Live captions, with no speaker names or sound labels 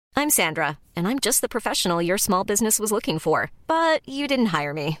I'm Sandra, and I'm just the professional your small business was looking for. But you didn't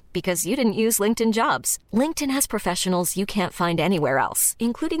hire me because you didn't use LinkedIn Jobs. LinkedIn has professionals you can't find anywhere else,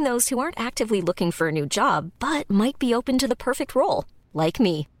 including those who aren't actively looking for a new job, but might be open to the perfect role, like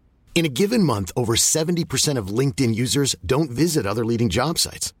me. In a given month, over 70% of LinkedIn users don't visit other leading job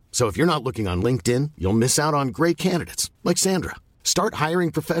sites. So if you're not looking on LinkedIn, you'll miss out on great candidates like Sandra. Start hiring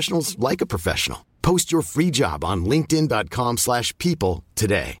professionals like a professional. Post your free job on linkedin.com/people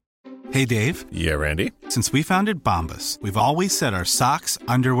today. Hey, Dave. Yeah, Randy. Since we founded Bombas, we've always said our socks,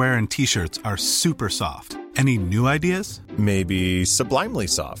 underwear, and T-shirts are super soft. Any new ideas? Maybe sublimely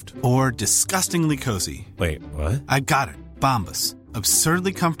soft. Or disgustingly cozy. Wait, what? I got it. Bombas.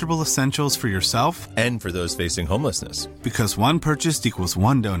 Absurdly comfortable essentials for yourself And for those facing homelessness. Because one purchased equals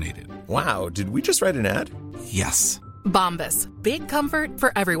one donated. Wow, did we just write an ad? Yes. Bombas. Big comfort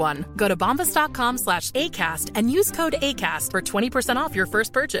for everyone. Go to bombas.com/ACAST and use code ACAST for 20% off your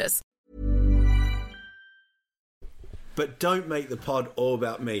first purchase. But don't make the pod all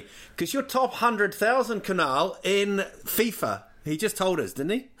about me. Because you're top 100,000, Kunal, in FIFA. He just told us,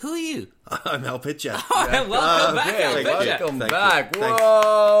 didn't he? Who are you? I'm Al Pitcher. Welcome back, Al Pitcher. Welcome Thank back. you.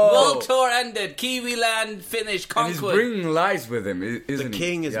 Whoa. World Tour ended. Kiwi land finished. And he's Conquered. bringing lies with him, isn't The he?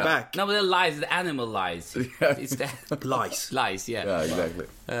 king is Yeah. back. No, but the lies, the animal lies. It's the Lice. lies, yeah. Yeah, exactly.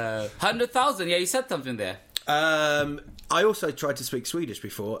 100,000, yeah, you said something there. I also tried to speak Swedish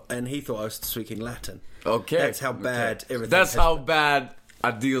before, and he thought I was speaking Latin. Okay. That's how bad everything That's has how been. bad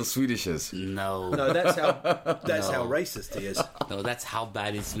Adil Swedish is. No, No, that's how racist he is. no, that's how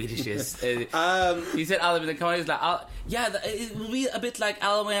bad his Swedish is. He said Aleman, come on, he's like, it will be a bit like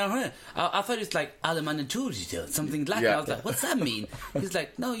Aleman. I thought it's like Aleman something Latin. Yeah. I was like, what's that mean? He's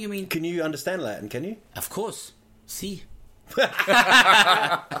like, no, you mean, Can you understand Latin, can you? of course, see.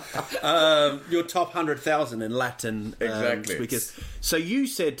 You're top 100,000 in Latin Exactly. speakers. So you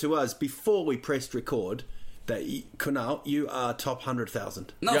said to us before we pressed record that, Kunal, you are top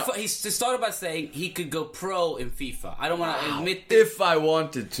 100,000. No, Yeah. he started by saying he could go pro in FIFA. I don't want to admit this. If I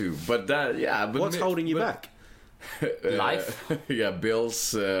wanted to, but that, yeah. But What's holding you back? Life. Yeah,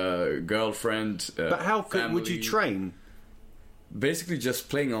 Bill's girlfriend. But how would you family. train? Basically, just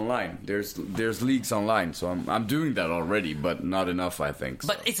playing online. There's leagues online, so I'm doing that already, but not enough, I think. So.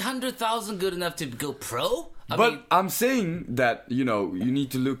 But is 100,000 good enough to go pro? I But mean, I'm saying that, you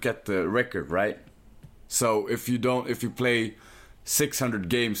need to look at the record, right? So if you play 600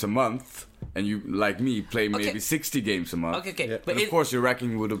 games a month, and you, like me, play maybe 60 games a month, Okay. Yeah. But of course your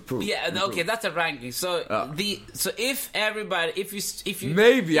ranking would improve. yeah, okay, that's a ranking. So if everybody, if you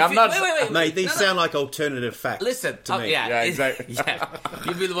Maybe, if I'm you- not- Wait. Mate, these No. sound like alternative facts Listen, to me. yeah, Yeah, exactly. Yeah,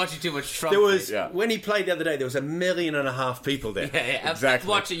 you've been watching too much Trump. There was, Yeah. when he played the other day, there was 1.5 million people there. yeah, Exactly.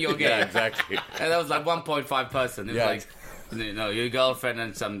 watching your game. Yeah, exactly. And that was like 1.5 person. It was Yeah. like, your girlfriend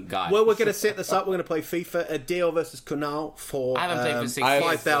and some guy. Well, we're going to set this up. We're going to play FIFA, Adil versus Kunal for I haven't played for 6 years.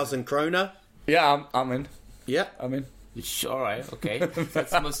 5,000 krona. Yeah, I'm in. Yeah. I'm in. All right, okay.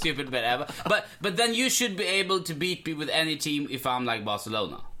 That's the most stupid bet ever. But then you should be able to beat me with any team if I'm like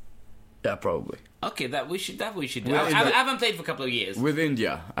Barcelona. Yeah, probably. Okay, that we should do. Well, I haven't played for a couple of years. With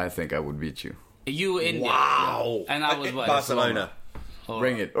India, I think I would beat you. You were India. Wow. And I was what? Barcelona.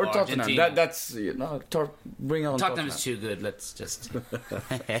 Bring it. Or Tottenham. Argentina. That's bring on Tottenham is too good. Let's just.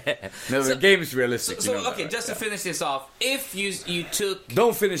 No, the game is realistic. So you know okay, that, just to right? finish this off, if you took,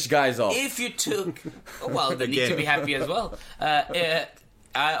 Don't finish guys off. if you took, well, they need to be happy as well.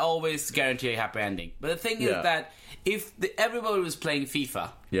 I always guarantee a happy ending. But the thing is Yeah. that if everybody was playing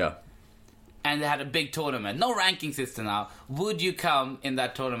FIFA Yeah. and they had a big tournament, no ranking system now, would you come in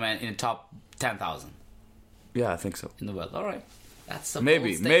that tournament in the top 10,000 Yeah, I think so. in the world? All right, that's a Maybe,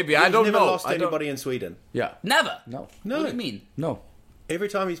 bold statement. maybe. I He's don't never know. lost I don't- anybody in Sweden. Yeah. Never. No. No. What do you mean? No. Every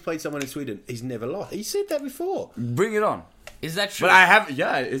time he's played someone in Sweden, he's never lost. He said that before. Bring it on. Is that true? But I have,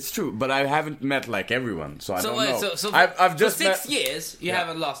 yeah, it's true. But I haven't met like everyone, so I don't know. So I've just for 6 met, years you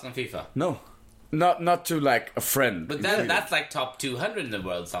haven't lost on FIFA. No, not to like a friend. But then that's like top 200 in the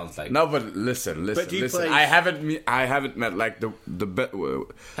world. Sounds like. No, but listen. But do you play- I haven't met like the Have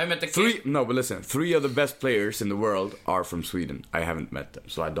you met the three. king? No, but listen. 3 of the best players in the world are from Sweden. I haven't met them,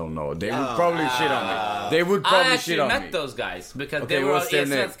 so I don't know. They would probably shit on me. They would I probably actually shit on met me. those guys because Okay, they were on what's their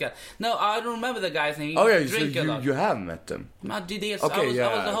name? Svenska. No, I don't remember the guy's name. He Oh yeah, so drink a lot. you have met them. I did it. Okay, I was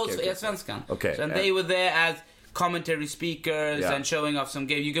yeah, the host okay, of Svenskan. Okay, And yeah. they were there as commentary speakers Yeah. and showing off some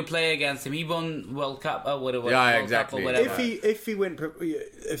games. You could play against him. He won World Cup or whatever. Yeah, World Cup exactly. or whatever. If he went,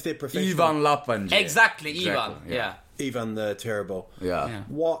 if they're professional, Ivan Lapanje. Exactly, Ivan. Yeah. Ivan the Terrible. Yeah. Yeah.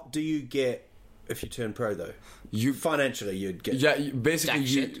 What do you get if you turn pro though? You Financially, you'd get. Yeah, Jack basically,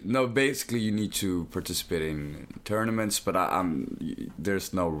 shit. basically you need to participate in tournaments, but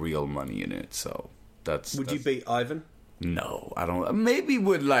there's no real money in it, so Would you beat Ivan? No, I don't. Maybe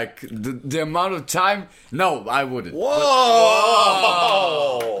with like the amount of time. No, I wouldn't.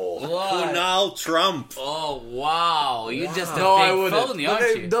 Whoa! Donald Trump. Oh wow! You just a No, I big wouldn't. phony,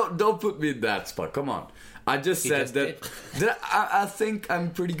 aren't you? Don't put me in that spot. Come on. I just said just that I think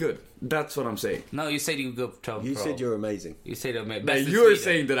I'm pretty good. That's what I'm saying. No, you said you go pro. You said you're amazing. You said you're Now, best. in you're Sweden.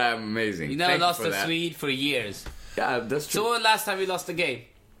 saying that I'm amazing. You never Thank lost for a that. Swede for years. Yeah, that's true. So when was the last time you lost a game?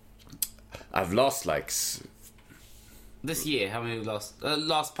 I've lost like. This year, how many you lost?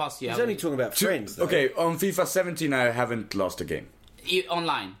 Last past year. He's how only many? talking about friends. Though. Okay, on FIFA 17, I haven't lost a game.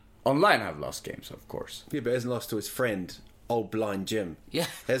 Online. Online, I've lost games, of course. Yeah, but hasn't lost to his friend, old blind Jim. Yeah.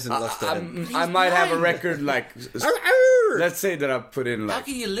 Hasn't lost to him. I might have a blind. record like. Let's say that I've put in How like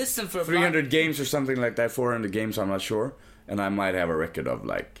can you listen for a 300 games or something like that, 400 games, I'm not sure. And I might have a record of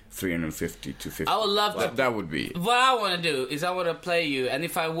like 350 to 50. I would love to. That would be. What I want to do is I want to play you, and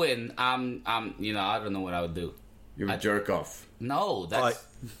if I win, I don't know what I would do. You would jerk off. No, that's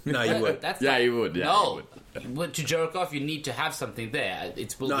No, you would. That's Yeah, not- you would. Yeah, no, you would. To jerk off, you need to have something there.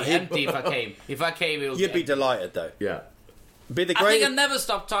 It will No, be he- empty if I came. If I came, it'll You'd be empty. delighted though. Yeah. Be the I think greatest. I'll never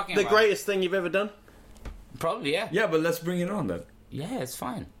stop talking The about greatest thing you've ever done. it. Probably, yeah. Yeah, but let's bring it on then. Yeah, it's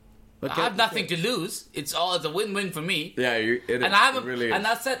fine. Okay, I have nothing to lose. It's a win-win for me. Yeah, it And is. I haven't. It really is. And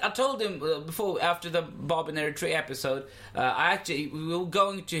I told him before, after the Bob and Eritrea episode, we were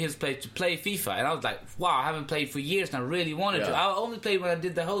going to his place to play FIFA, and I was like, "Wow, I haven't played for years, and I really wanted to." Yeah. I only played when I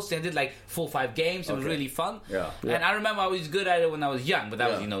did the hosting. I did like 4 or 5 games. It was Okay. really fun. Yeah. And I remember I was good at it when I was young, but that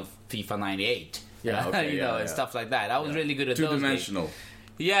Yeah. was FIFA '98. Yeah, okay, and yeah. stuff like that. I was really good at those games. Two-dimensional.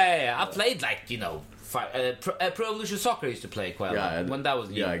 Yeah. I played like Pro Evolution Soccer used to play quite a Yeah, lot when that was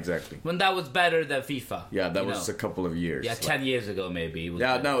yeah, exactly. when that was better than FIFA. Yeah, that you was know. a couple of years. Yeah, 10 years ago maybe. It was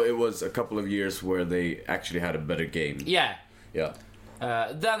Yeah, better. no, it was a couple of years where they actually had a better game. Yeah. Yeah.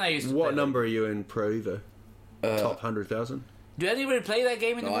 Then I used to What play number are you in Pro Evo? Top 100,000. Do anybody play that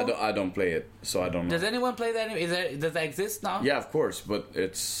game No, anymore? I don't play it, so I don't know. Does anyone play that? Does that exist now? Yeah, of course, but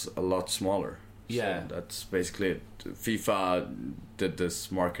it's a lot smaller. Yeah. So that's basically it. FIFA did this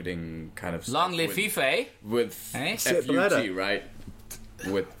marketing kind of Long stuff live FIFA, eh? with Eh? FUT, right?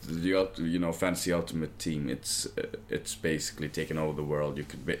 With the Fantasy Ultimate Team, it's basically taking over the world.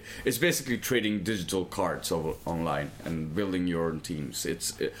 It's basically trading digital cards over online and building your own teams.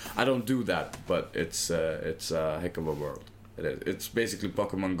 I don't do that, but it's a heck of a world. It's basically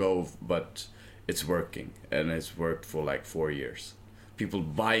Pokemon Go, but it's working, and it's worked for like 4 years. People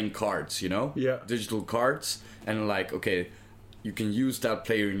buying cards, Yeah. digital cards, and like, okay, you can use that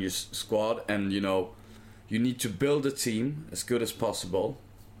player in your squad, and you need to build a team as good as possible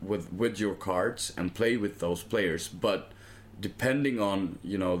with your cards and play with those players. But depending on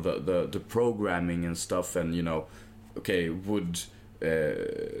the programming and stuff, and okay, would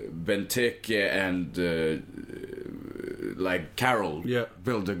Benteke and like Carroll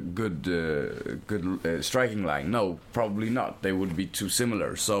build a good striking line? No, probably not. They would be too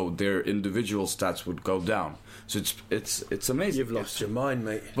similar, so their individual stats would go down. So it's amazing. You've lost your mind,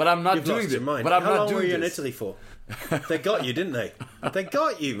 mate. But I'm not You've doing lost this. your mind. But I'm How not long doing were you in this. Italy for? They got you, didn't they? They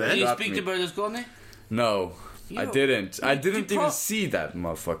got you, Did man. you Got speak me. to Berlusconi? No, I didn't. I didn't you even pro- see that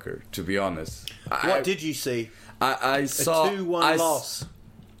motherfucker, to be honest. What did you see? I A saw 2-1 loss.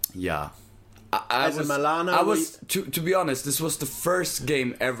 Yeah. As a Milano, I was to be honest, this was the first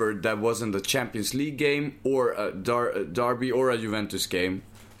game ever that wasn't a Champions League game or a derby or a Juventus game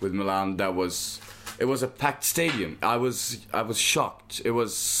with Milan. It was a packed stadium. I was shocked. It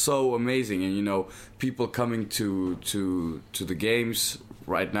was so amazing, and people coming to the games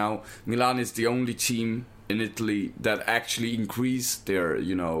right now. Milan is the only team in Italy that actually increased their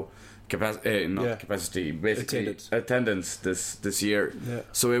capacity, basically attendance this year. Yeah.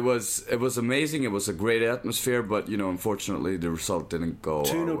 So it was amazing. It was a great atmosphere, but unfortunately the result didn't go.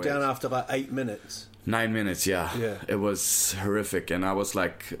 2-0 down after like 8 minutes. 9 minutes, yeah. It was horrific, and I was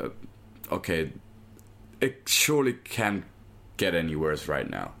like, okay, it surely can't get any worse right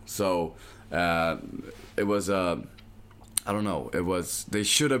now. So it was I don't know. They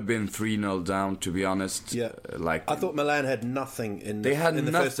should have been 3-0 down, to be honest. Yeah. Like I thought Milan had nothing in the, they had in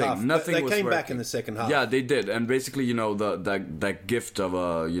the nothing. first half. Nothing. They was came back working. in the second half. Yeah, they did, and basically, that gift of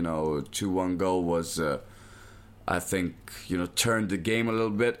a 2-1 goal was, I think, turned the game a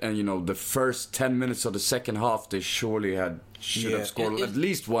little bit, and the first 10 minutes of the second half, they surely should have scored at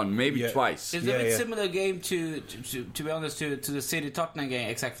least one, maybe twice. It's a bit similar game to be honest to the City Tottenham game,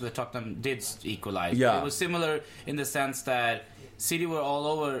 except for the Tottenham did equalize. Yeah. It was similar in the sense that City were all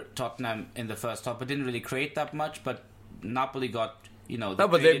over Tottenham in the first half, but didn't really create that much. But Napoli got, no,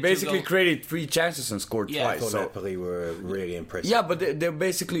 but they basically created 3 chances and scored I twice. thought Napoli were really impressive. Yeah, but they're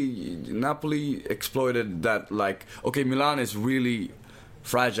basically Napoli exploited that. Like, okay, Milan is really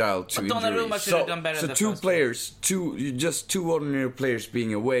fragile to but injury. Donnarumma should have done better. So the 2 first players, two ordinary players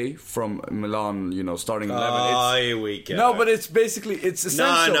being away from Milan, starting 11. Oh, here we go. No, but it's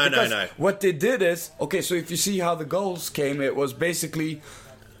essential. No. What they did is, okay, so if you see how the goals came, it was basically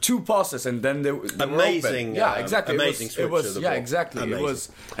 2 passes and then they amazing. Were open. Yeah, exactly. Amazing switch of the ball. Yeah, exactly.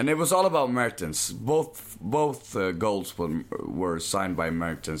 Amazing. It was all about Mertens. Both goals were signed by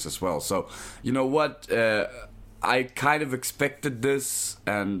Mertens as well. So you know what? I kind of expected this,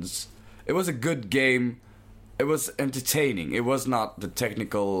 and it was a good game. It was entertaining. It was not the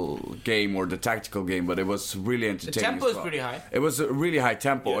technical game or the tactical game, but it was really entertaining. The tempo is pretty high. It was a really high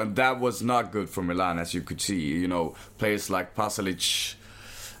tempo, and that was not good for Milan, as you could see. Players like Pasalic,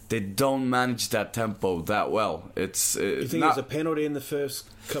 they don't manage that tempo that well. You think it was a penalty in the first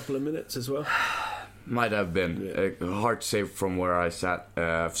couple of minutes as well? Might have been. Hard to say from where I sat.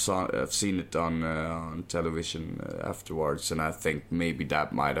 I've seen it on television afterwards, and I think maybe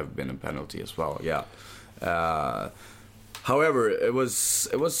that might have been a penalty as well. Yeah. However, it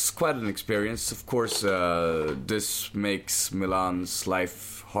was quite an experience. Of course, this makes Milan's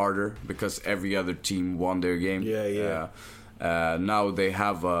life harder because every other team won their game. Yeah. Now they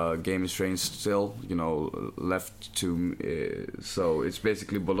have a game of strange still, left to. So it's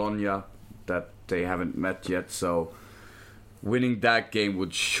basically Bologna that they haven't met yet. So winning that game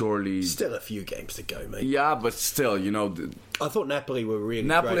would surely still a few games to go, mate. Yeah, but still, I thought Napoli were really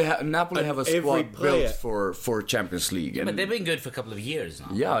Napoli great. Have a squad built for Champions League, but they've been good for a couple of years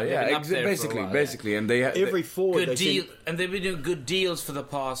now. Yeah, basically, and they every forward good deal, and they've been doing good deals for the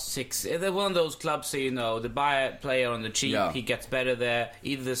past 6. They're one of those clubs, so they buy a player on the cheap, he gets better there.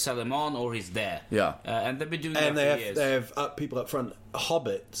 Either they sell him on or he's there. Yeah, and they've been doing and that for years. They have people up front,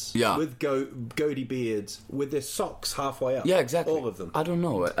 hobbits, with goatee beards, with their socks halfway up. Yeah, exactly. All of them. I don't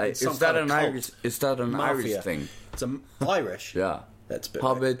know. Is that an Irish thing? It's Irish. Yeah. That's a bit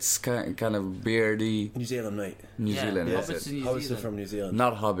hobbits, kind of beardy. New Zealand, mate. New Zealand. Hobbits are from New Zealand.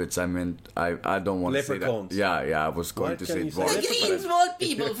 Not hobbits. I meant I don't want to say that. Yeah. I was going to say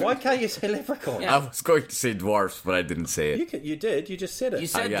dwarves. Why can't you say leprechauns? I was going to say dwarves, but I didn't say it. You did. You just said it. You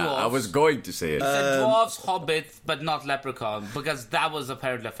said dwarves. I was going to say it. You said dwarves, hobbits, but not leprechaun, because that was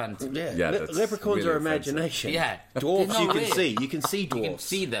apparently offensive. Yeah. Leprechauns are imagination. Yeah. Dwarves you can see. You can see dwarves. You can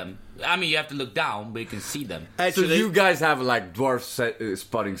see them. I mean, you have to look down, but you can see them. Actually, so you guys have like dwarf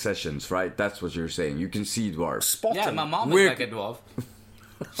spotting sessions, right? That's what you're saying. You can see dwarves. Spot them. My mom is like a dwarf.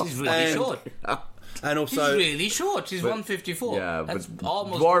 She's really short. And also, she's really short. She's 154. Yeah, that's but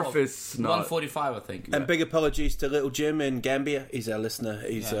almost dwarf is not 145, I think. And big apologies to little Jim in Gambia. He's our listener.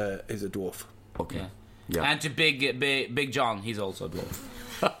 He's a dwarf. Okay. Yeah. And to Big John, he's also a dwarf.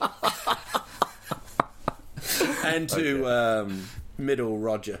 And to Middle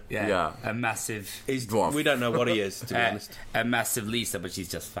Roger. Yeah. A massive... He's dwarf. We don't know what he is, to be honest. A massive Lisa, but she's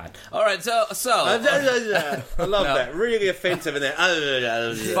just fat. All right, so I love that. Really offensive in there.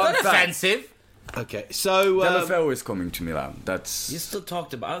 Not offensive. Okay, so Deulofeu is coming to Milan. That's you still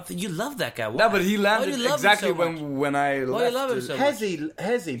talked about. You love that guy. Why? No, but he landed exactly when I left. Why you love him so much?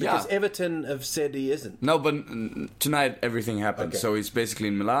 Has he? Because Everton have said he isn't. No, but tonight everything happened. Okay. So he's basically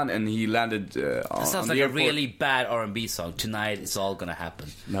in Milan, and he landed. That sounds like a really bad R&B song. Tonight it's all gonna happen.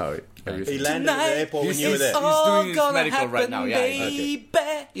 No, he landed at the airport when you were there. He's doing his medical right now. Yeah,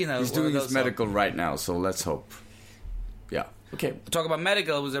 okay. He's doing his medical right now. So let's hope. Yeah. Okay. Talk about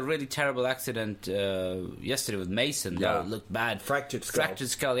medical. It was a really terrible accident yesterday with Mason. Yeah. That looked bad. Fractured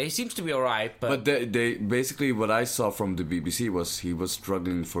skull. He seems to be alright. But they basically what I saw from the BBC was he was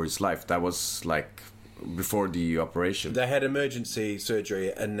struggling for his life. That was like before the operation. They had emergency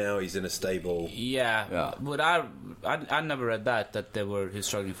surgery and now he's in a stable. Yeah. But I never read that he's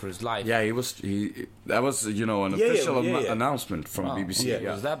struggling for his life. Yeah, that was an official announcement from BBC. Yeah,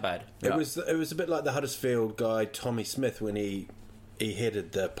 it was that bad. It was a bit like the Huddersfield guy Tommy Smith when he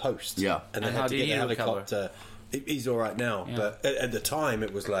headed the post. Yeah. And they had to get the helicopter. He's all right now, but at the time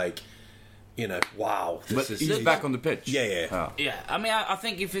it was like, wow. He's back on the pitch. Yeah. I mean, I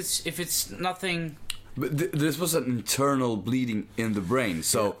think if it's nothing. But this was an internal bleeding in the brain,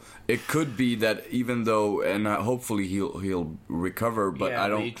 so it could be that even though, and hopefully he'll recover, but I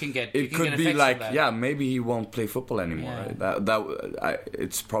don't. It could be like, maybe he won't play football anymore. Yeah. Right?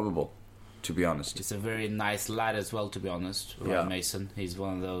 It's probable, to be honest. He's a very nice lad as well, to be honest. Ryan Mason, he's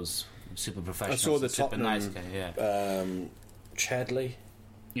one of those super professionals. I saw the super Tottenham nice guy. Chadley.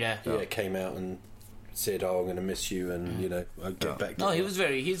 Yeah, came out and said, "Oh, I'm going to miss you," and I'll get back. No, he's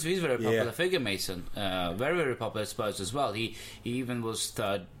very popular figure, Mason. Very, very popular at Spurs as well. He even was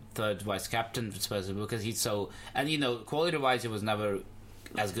third vice captain for Spurs because he's so, and quality wise he was never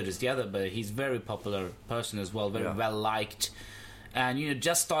as good as the other, but he's very popular person as well, very well liked. And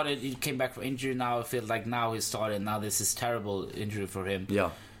just started, he came back from injury. Now I feel like now he's started. Now this is terrible injury for him. Yeah.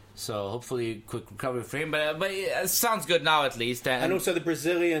 So hopefully quick recovery for him. But it sounds good now at least. And also the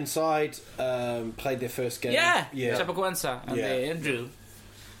Brazilian side played their first game. Yeah. Chapecoense, and they drew.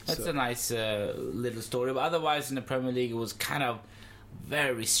 That's a nice little story. But otherwise in the Premier League it was kind of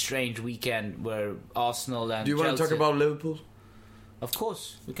very strange weekend where Arsenal and Do you want to talk about Liverpool? Of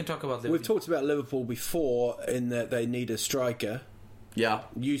course, we can talk about Liverpool. We've talked about Liverpool before in that they need a striker. Yeah.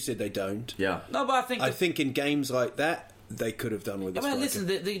 You said they don't. Yeah. No, but I think in games like that, they could have done with a striker. Listen,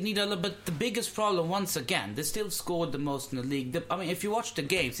 they need a little, but the biggest problem, once again, they still scored the most in the league. If you watch the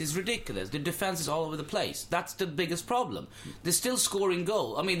games, it's ridiculous. The defence is all over the place. That's the biggest problem. They're still scoring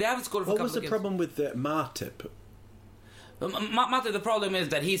goal. They haven't scored for a couple of games. What was the problem with Matip? Matip, the problem is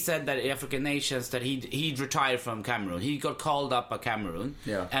that he said that African nations that he'd retired from Cameroon. He got called up by Cameroon,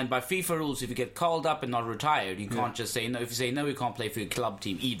 and by FIFA rules, if you get called up and not retired, you can't just say no. If you say no, you can't play for your club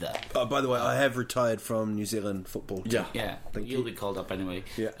team either. Oh, by the way, I have retired from New Zealand football team. Yeah. You'll be called up anyway.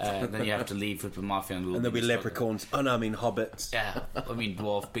 Then you have to leave Football Mafia, and there'll be leprechauns. Oh no, I mean hobbits. Yeah,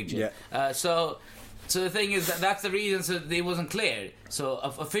 dwarf, big J. So the thing is that's the reason. So it wasn't clear. So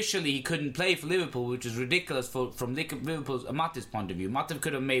officially he couldn't play for Liverpool, which is ridiculous from Liverpool's Matip's point of view. Matip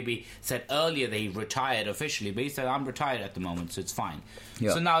could have maybe said earlier that he retired officially, but he said I'm retired at the moment, so it's fine.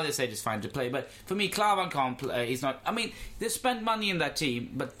 Yeah. So now they said it's fine to play. But for me, Klavan can't play. He's not. They spent money in that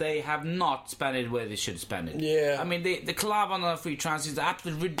team, but they have not spent it where they should spend it. Yeah. The Klavan on a free transfer is an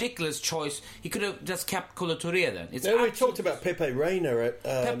absolute ridiculous choice. He could have just kept Kolo Touré then. We talked about Pepe Reina at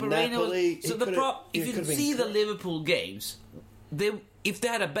Napoli. If you see the Liverpool games, if they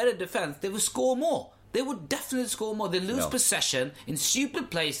had a better defence, they would score more. They would definitely score more. They lose possession in stupid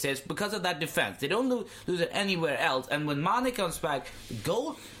places because of that defence. They don't lose it anywhere else. And when Mane comes back,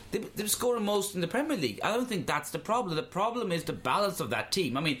 they're scoring most in the Premier League. I don't think that's the problem. The problem is the balance of that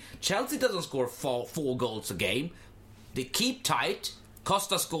team. Chelsea doesn't score four goals a game. They keep tight.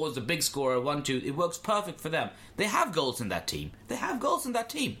 Costa scores the big scorer, 1-2. It works perfect for them. They have goals in that team.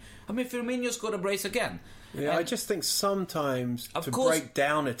 Firmino scored a brace again. Yeah, I just think sometimes break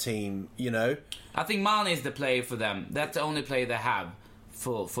down a team, I think Mane is the player for them. That's the only player they have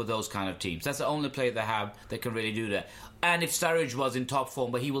for those kind of teams. That's the only player they have that can really do that. And if Sturridge was in top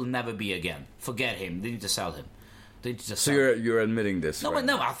form, but he will never be again. Forget him. They need to sell him. So you're admitting this? No, right? But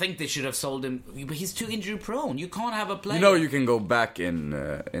no. I think they should have sold him. But he's too injury prone. You can't have a player. You can go back in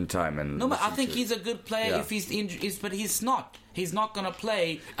time and. No, but I think he's a good player if he's injured. But he's not. He's not going to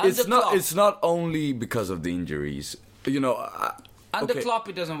play. It's not only because of the injuries. Under Klopp,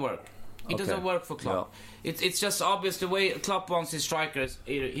 it doesn't work. It doesn't work for Klopp. No. It's just obvious the way Klopp wants his strikers.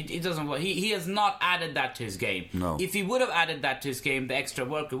 It doesn't work. He has not added that to his game. No. If he would have added that to his game, the extra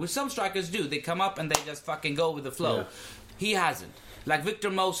worker, which some strikers do, they come up and they just fucking go with the flow. Yeah. He hasn't. Like Victor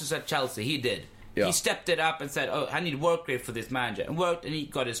Moses at Chelsea, he did. Yeah. He stepped it up and said, I need work rate for this manager. And worked, and he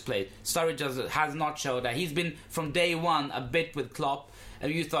got his place. Sturridge has not showed that. He's been, from day one, a bit with Klopp.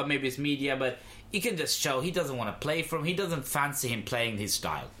 And you thought maybe it's media, but he can just show he doesn't want to play for him. He doesn't fancy him playing his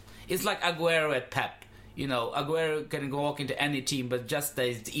style. It's like Aguero at Pep. Aguero can walk into any team, but just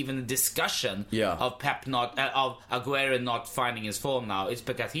there's even a discussion of Pep of Aguero not finding his form now. It's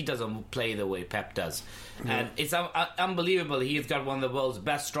because he doesn't play the way Pep does, and it's unbelievable. He's got one of the world's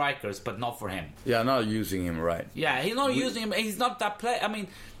best strikers, but not for him. Yeah, not using him right. Yeah, he's not using him. He's not that player.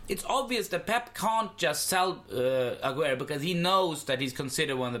 It's obvious that Pep can't just sell Aguero because he knows that he's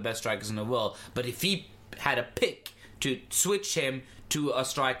considered one of the best strikers in the world. But if he had a pick to switch him to a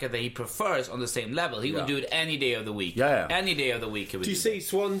striker that he prefers on the same level, he would do it any day of the week. Yeah. Any day of the week he would do. Do you see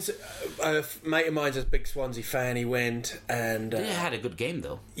Swansea? A mate of mine's a big Swansea fan. He went and... they had a good game,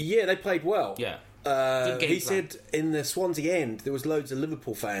 though. Yeah, they played well. Yeah. Good game he said in the Swansea end, there was loads of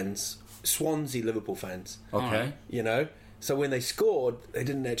Liverpool fans. Swansea Liverpool fans. Okay. So when they scored, they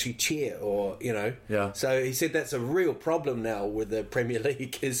didn't actually cheer or, Yeah. So he said that's a real problem now with the Premier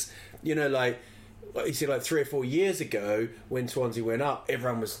League is, he said 3 or 4 years ago when Swansea went up, they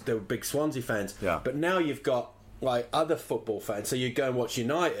were big Swansea fans. Yeah. But now you've got other football fans. So you go and watch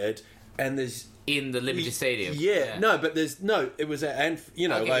United, and there's in the Liberty Stadium. Yeah, no, but it was at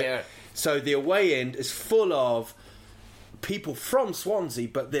so the away end is full of people from Swansea,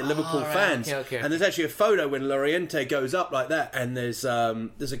 but they're Liverpool fans. Okay. And there's actually a photo when Llorente goes up like that, and there's a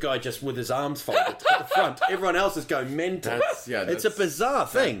guy just with his arms folded at the front. Everyone else is going mental. It's a bizarre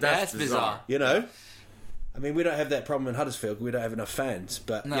thing. That's bizarre. I mean, we don't have that problem in Huddersfield. We don't have enough fans,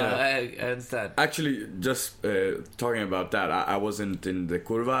 but No, you know. I understand. Actually, just talking about that, I wasn't in the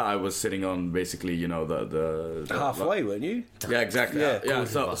curva. I was sitting on basically, the Halfway, weren't you? Yeah, exactly. Yeah.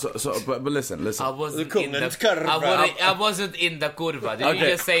 So, but listen. I wasn't The in the curva. I wasn't in the curva. Did you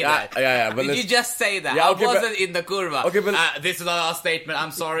Okay. just say that? Yeah. But Did you just say that? Yeah, okay, I wasn't in the curva. Okay, but this is not our statement.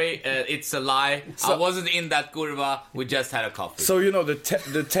 I'm sorry. It's a lie. I wasn't in that curva. We just had a coffee. so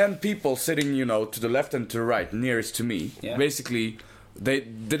the 10 people sitting, to the left and to the right, nearest to me, basically. They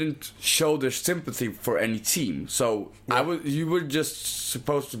didn't show their sympathy for any team, so you were just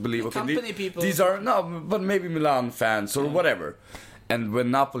supposed to believe. Okay, Company people. These are but maybe Milan fans or whatever. And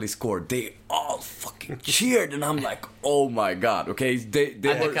when Napoli scored, they all fucking cheered, and I'm like, oh my god. Okay, they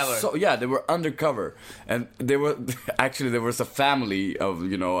Undercover. were they were undercover, and they were actually there was a family of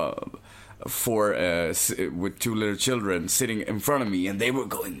with 2 little children sitting in front of me, and they were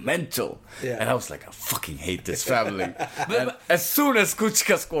going mental. Yeah. And I was like, I fucking hate this family. And as soon as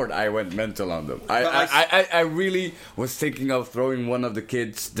Kuchka scored, I went mental on them. I really was thinking of throwing one of the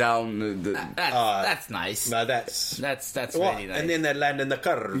kids down. That's nice. No, that's That's really nice. And then they land in the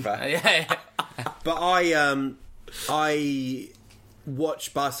curva. yeah. But I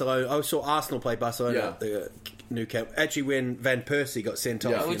watched Barcelona. I saw Arsenal play Barcelona at the Nou Camp. Actually, when Van Persie got sent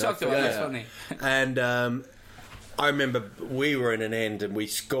off. We talked about that. Funny. And I remember we were in an end and we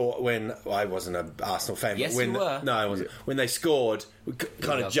scored when I wasn't an Arsenal fan. Yes, but when you were. No, I wasn't. When they scored, we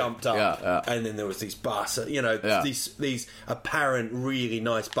kind of jumped up, and then there was these Barca, these apparent really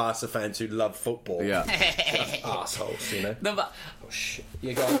nice Barca fans who love football. Yeah. Assholes, No, but shit.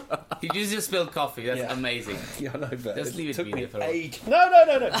 You go. you just spilled coffee. That's amazing. Yeah, I know, but Just leave it took be me there for a while. age. No.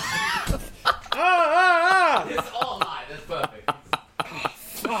 It's all mine. That's perfect.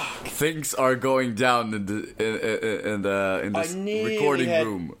 Things are going down in this recording had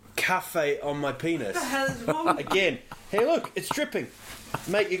room. Cafe on my penis. What the hell is wrong? Again. Hey, look, it's dripping.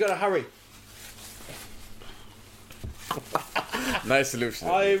 Mate, you gotta hurry. Nice solution.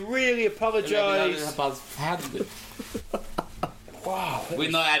 I really apologise. Wow.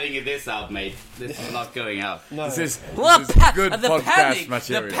 We're not adding this out, mate. This is not going out. No. This is good the podcast panic,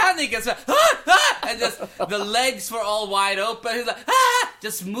 material. The panic is and just the legs were all wide open. He's like,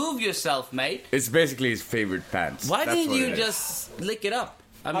 just move yourself, mate. It's basically his favorite pants. Why That's didn't what you it is. just lick it up?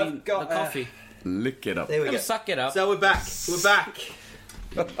 I I've mean, got, the coffee. Lick it up. There we go. Suck it up. So we're back. We're back.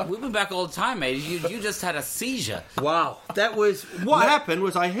 We've been back all the time, mate. You just had a seizure. Wow. That was... What happened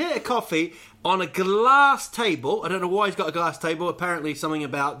was I hit a coffee on a glass table. I don't know why he's got a glass table. Apparently something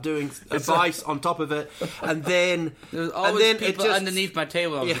about doing a vice on top of it. And then... There was always people underneath my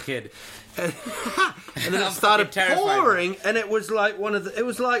table when I was a kid. And then it started pouring, and it was like it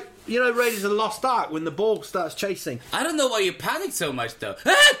was like, Raiders of the Lost Ark when the ball starts chasing. I don't know why you panic so much, though.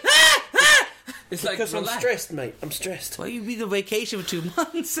 It's like, Because I'm relax. stressed, mate. I'm stressed. Why you been on vacation for 2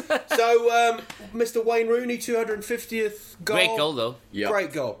 months? So, Mr. Wayne Rooney, 250th goal. Great goal, though. Yep.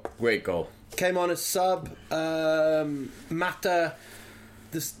 Great goal. Great goal. Came on as sub. Mata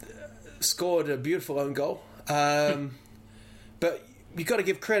scored a beautiful own goal. But you got to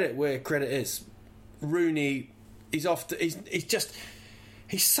give credit where credit is. Rooney, he's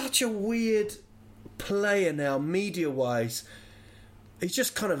such a weird player now, media-wise. He's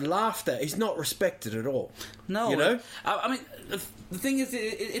just kind of laughed at. He's not respected at all. No. I mean, the thing is,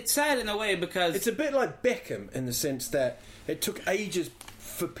 it's sad in a way because... It's a bit like Beckham in the sense that it took ages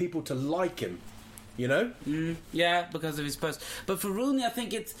for people to like him, Yeah, because of his post. But for Rooney, I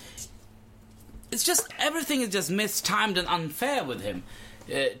think it's just... Everything is just mistimed and unfair with him,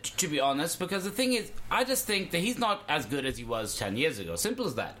 to be honest. Because the thing is, I just think that he's not as good as he was 10 years ago. Simple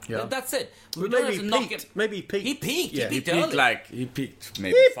as that. Yeah. That's it. We But don't maybe have to he knock peaked. him. Maybe he peaked. He peaked. Yeah. He peaked early. He peaked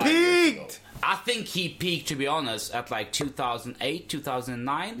maybe He 5 years ago. peaked! I think he peaked, to be honest, at like 2008,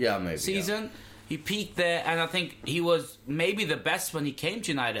 2009 season. He peaked there, and I think he was maybe the best when he came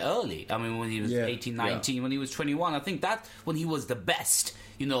to United early. I mean, when he was 18, 19, when he was 21. I think that's when he was the best.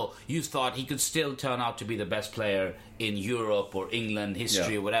 You thought he could still turn out to be the best player in Europe or England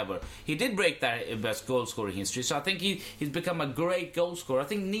history or whatever. He did break that best goal scoring history, so I think he's become a great goal scorer. I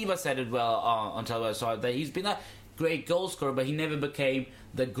think Niva said it well on television that he's been a great goal scorer, but he never became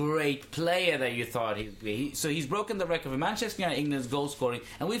the great player that you thought he'd be. So he's broken the record for Manchester United, England's goal scoring,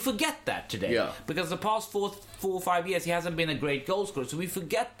 and we forget that today. Yeah. Because the past 4 or 5 years he hasn't been a great goal scorer, so we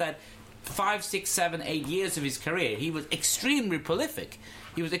forget that 5, 6, 7, 8 years of his career, he was extremely prolific.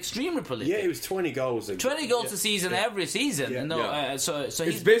 Yeah, he was 20 goals. 20 goals a season every season. Yeah. So it's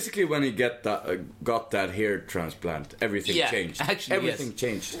he's basically when he got that hair transplant, everything changed. Actually, everything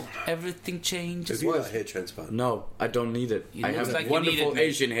changed. Everything changed. Have you got a hair transplant? No, I don't need it. I have like wonderful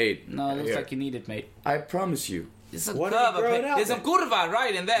Asian hair. No, it looks like you need it, mate. I promise you. There's some Why don't you grow it out, There's some curva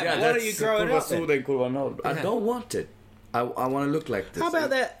right in there. Yeah, man. why don't you grow it out then? I don't want it. I want to look like this. How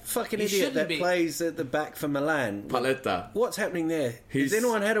about that fucking You idiot that shouldn't be. plays at the back for Milan? Paletta? What's happening there? He's- Has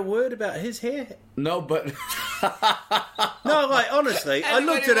anyone had a word about his hair? No, but No, like, honestly, I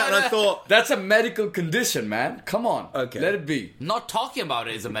looked at it and I thought... that's a medical condition, man. Come on. Okay. Let it be. Not talking about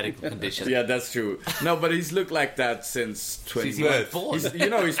it is a medical condition. Yeah, that's true. No, but he's looked like that since 20. Since he was born.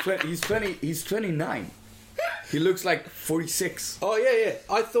 He's 29. He looks like 46. Oh, yeah.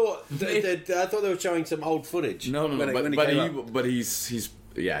 I thought they were showing some old footage. No, when he came up. but he's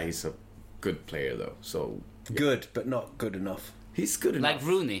a good player though. So Good, but not good enough. he's good enough. Like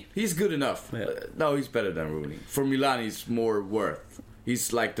Rooney. He's good enough. Yeah. No, he's better than Rooney. For Milan, he's more worth.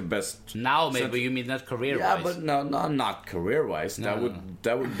 He's like the best. Now, maybe you mean not career-wise. Yeah, but no, not career-wise. No.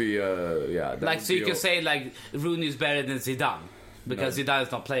 That would be that Like, would so you be can say, like, Rooney's better than Zidane. Because Zidane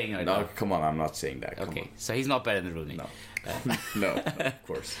is not playing right No, now. come on, I'm not saying that. Come Okay, so he's not better than Rooney. on. No, of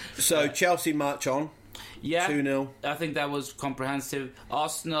course. So, Chelsea march on. Yeah, 2-0. I think that was comprehensive.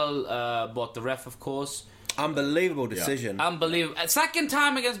 Arsenal bought the ref, of course. Unbelievable decision. Unbelievable. Second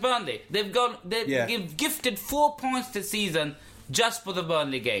time against Burnley. They've gifted 4 points this season just for the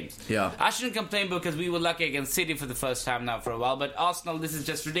Burnley games. Yeah. I shouldn't complain because we were lucky against City for the first time now for a while, but Arsenal, this is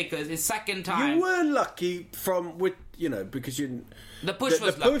just ridiculous. It's second time. You were lucky because you... The push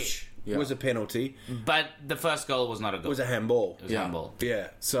was the lucky. push was a penalty. But the first goal was not a goal. It was a handball. It was a handball.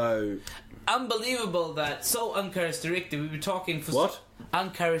 Yeah, so... Unbelievable that so uncharacteristic. We were talking for What?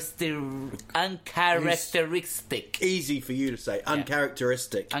 Uncharacteristic. Easy for you to say.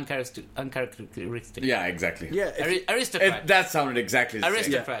 Uncharacteristic. Uncharacteristic. Yeah, exactly. Yeah. Aristocrat. That sounded exactly the same.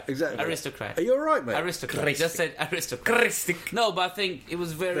 Aristocrat. Yeah, exactly. Aristocrat. Are you alright, mate? Aristocrat. Just said aristocrat. No, but I think it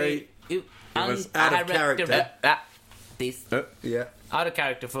was very... It was out of character. Yeah. Out of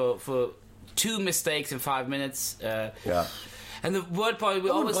character for 2 mistakes in 5 minutes. Yeah. And the word probably...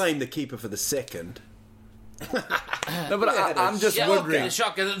 I wouldn't blame the keeper for the second. No, but I'm just wondering. Okay,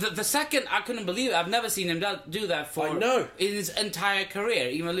 shocker. The second, I couldn't believe it. I've never seen him do that for I know. in his entire career.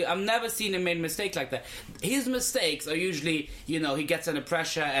 Even I've never seen him make a mistake like that. His mistakes are usually, he gets under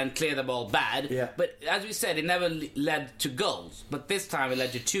pressure and clear the ball bad. Yeah. But as we said, it never led to goals. But this time it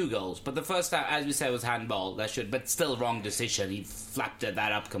led to 2 goals. But the first time, as we said, was handball. But still wrong decision. He flapped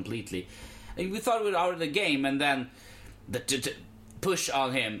that up completely. And we thought we were out of the game, and then the push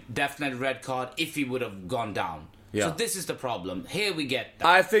on him, definite red card if he would have gone down. Yeah. So this is the problem. Here we get that.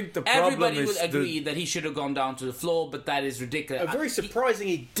 I think the problem Everybody is would agree that he should have gone down to the floor, but that is ridiculous. Very surprising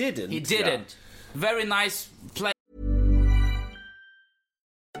he didn't. He didn't. Very nice play.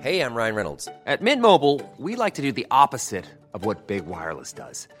 Hey, I'm Ryan Reynolds. At Mint Mobile, we like to do the opposite of what Big Wireless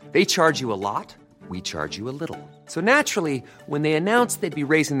does. They charge you a lot, we charge you a little. So naturally, when they announced they'd be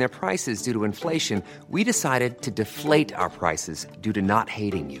raising their prices due to inflation, we decided to deflate our prices due to not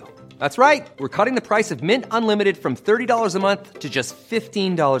hating you. That's right. We're cutting the price of Mint Unlimited from $30 a month to just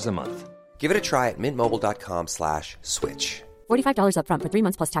 $15 a month. Give it a try at mintmobile.com/switch. $45 up front for 3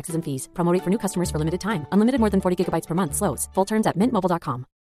 months plus taxes and fees. Promo rate for new customers for limited time. Unlimited more than 40 gigabytes per month. Slows full terms at mintmobile.com.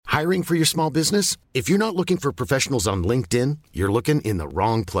 Hiring for your small business? If you're not looking for professionals on LinkedIn, you're looking in the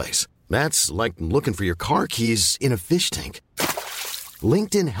wrong place. That's like looking for your car keys in a fish tank.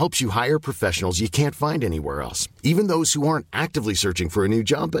 LinkedIn helps you hire professionals you can't find anywhere else, even those who aren't actively searching for a new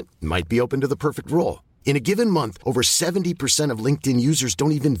job but might be open to the perfect role. In a given month, over 70% of LinkedIn users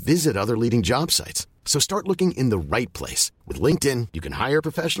don't even visit other leading job sites. So start looking in the right place. With LinkedIn, you can hire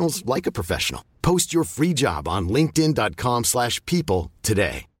professionals like a professional. Post your free job on linkedin.com/people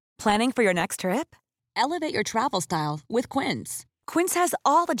today. Planning for your next trip? Elevate your travel style with Quince. Quince has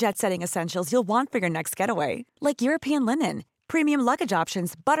all the jet-setting essentials you'll want for your next getaway, like European linen, premium luggage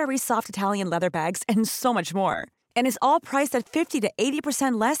options, buttery soft Italian leather bags, and so much more. And is all priced at 50 to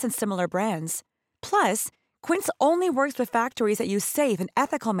 80% less than similar brands. Plus, Quince only works with factories that use safe and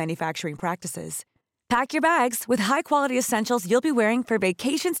ethical manufacturing practices. Pack your bags with high-quality essentials you'll be wearing for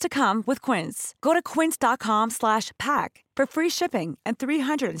vacations to come with Quince. Go to quince.com/pack for free shipping and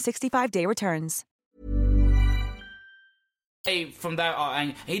 365-day returns. From that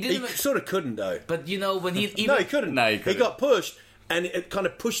angle, He sort of couldn't, though. But when he No, he couldn't. No, he couldn't. He got pushed, and it kind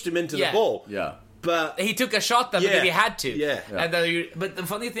of pushed him into the ball. Yeah. But he took a shot there because he had to. Yeah. And then but the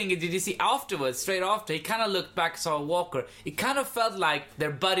funny thing is, did you see afterwards, straight after, he kind of looked back, saw Walker. It kind of felt like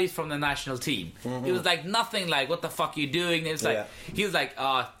they're buddies from the national team. Mm-hmm. It was like nothing like, what the fuck are you doing? It's like, he was like,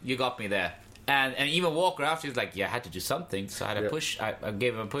 you got me there. And even Walker after, he was like, I had to do something. So I had to push. I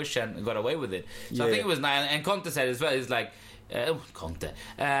gave him a push and got away with it. So I think it was nice. And Conte said as well, he's like, Conte.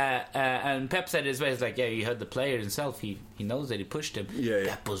 And Pep said as well, he's like, you heard the player himself. He knows that he pushed him.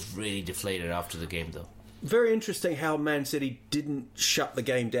 Pep was really deflated after the game, though. Very interesting how Man City didn't shut the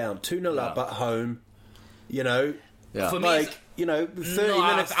game down. 2-0 up at home, you know. Yeah. For like, me, 30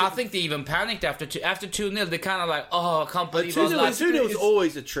 minutes. I think they even panicked after 2-0. They kind of like, I can't believe 2-0 is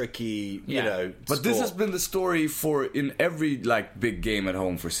always a tricky, you know. But score. this has been the story in every big game at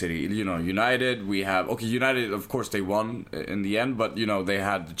home for City. You know, United, we have United. Of course, they won in the end, but they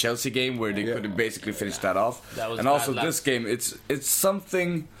had the Chelsea game where they could have basically finished that off. That was and also this game, it's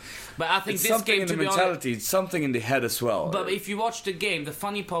something. But I think it's this something game, in the to be mentality, honest, it's something in the head as well. But if you watch the game, the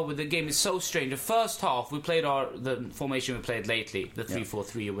funny part with the game is so strange. The first half, we played the formation we played lately, the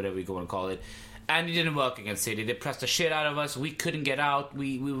 3-4-3 or whatever you want to call it, and it didn't work against City. They pressed the shit out of us. We couldn't get out.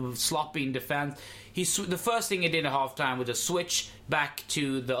 We were sloppy in defense. The first thing he did at halftime was a switch back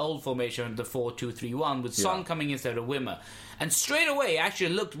to the old formation, the 4-2-3-1, with Son coming instead of Wimmer. And straight away,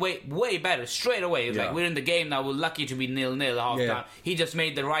 actually looked way better. Straight away, it was like, we're in the game now. We're lucky to be 0-0 at halftime. Yeah. He just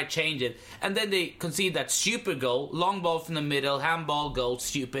made the right changes, and then they concede that stupid goal, long ball from the middle, handball goal,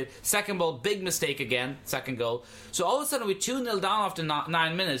 stupid. Second ball, big mistake again, second goal. So all of a sudden we're 2-0 down after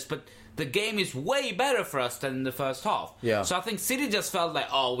 9 minutes, but the game is way better for us than in the first half. Yeah. So I think City just felt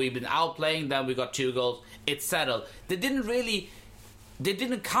like, we've been outplaying them. We got 2 goals. It's settled. They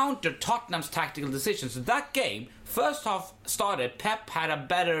didn't counter Tottenham's tactical decisions. So that game, first half started, Pep had a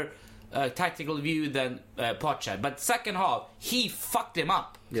better tactical view than Poch had. But second half, he fucked him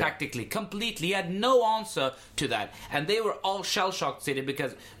up tactically, completely. He had no answer to that. And they were all shell-shocked, City,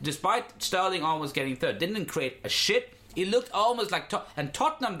 because despite Sterling almost getting third, didn't create a shit. It looked almost like... and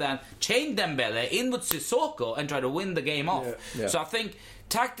Tottenham then changed Dembele in with Sissoko and tried to win the game off. Yeah. So I think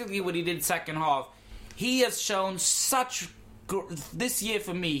tactically what he did second half, he has shown such... This year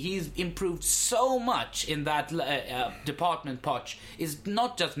for me, he's improved so much in that department. Poch is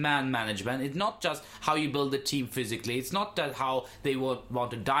not just man management. It's not just how you build a team physically. It's not that how they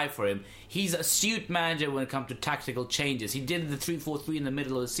want to die for him. He's an astute manager when it comes to tactical changes. He did the 3-4-3 in the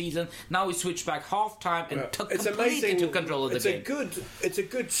middle of the season. Now he switched back half time and took control of the game. It's a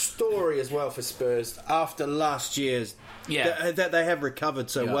good story as well for Spurs after last year's. That they have recovered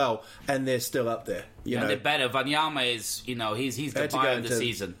so well, and they're still up there. And they're better. Wanyama is, he's the buy of the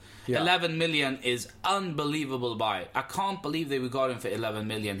season. 11 million is unbelievable buy. I can't believe that we got him for 11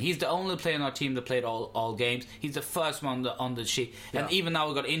 million. He's the only player on our team that played all games. He's the first one on the sheet. And even now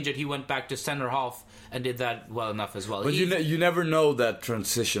we got injured, he went back to centre half and did that well enough as well. But you never know that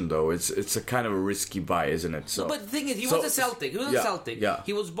transition, though. It's a kind of a risky buy, isn't it? So, but the thing is, he was a Celtic.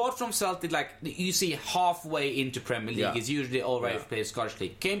 He was bought from Celtic, like you see, halfway into Premier League. He's usually all right to play Scottish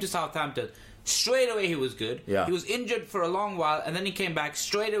League. Came to Southampton. Straight away he was good. He was injured for a long while, and then he came back.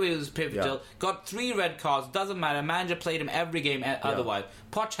 Straight away he was pivotal. Got 3 red cards. Doesn't matter. Manager played him every game otherwise.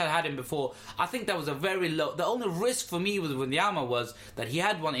 Poch had him before. I think that was a very low... The only risk for me with Wanyama was that he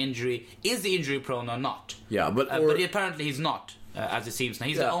had one injury. Is the injury prone or not? But apparently he's not. As it seems now,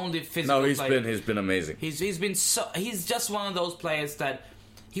 he's the only physical player. He's been amazing. He's just one of those players that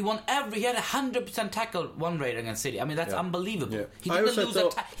he had 100% tackle win rate against City. I mean, that's unbelievable. Yeah.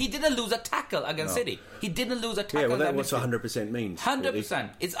 He didn't lose a tackle against City. He didn't lose a tackle. Yeah, well, that's what 100% means.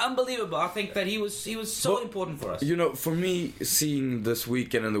 100%. It's unbelievable. I think that he was so important for us. For me, seeing this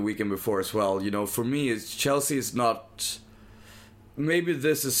weekend and the weekend before as well, for me, Chelsea is not... Maybe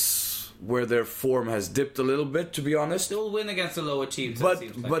this is where their form has dipped a little bit, to be honest. Still win against the lower teams.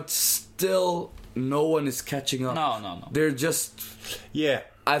 But still, no one is catching up. No. They're just... Yeah.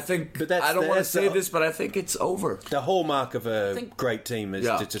 I think, I don't want to say this, but I think it's over. The hallmark of a great team is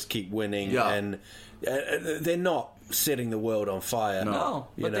to just keep winning, and they're not setting the world on fire. No,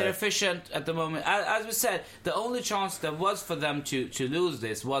 but they're efficient at the moment. As we said, the only chance there was for them to lose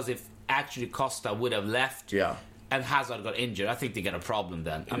this was if actually Costa would have left and Hazard got injured. I think they get a problem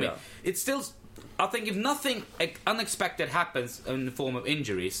then. I mean, it's still... I think if nothing unexpected happens in the form of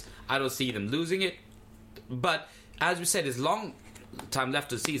injuries, I don't see them losing it. But, as we said, it's long... time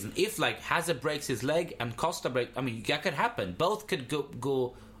left of the season. If Hazard breaks his leg and Costa breaks, that could happen. Both could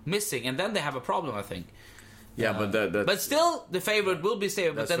go missing, and then they have a problem, I think. Yeah, but but still, the favorite will be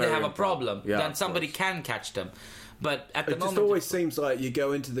safe. But then they have a problem. Then somebody can catch them. But at the It moment, just always seems like you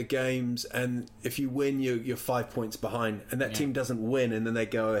go into the games, and if you win, you're 5 points behind, and that team doesn't win, and then they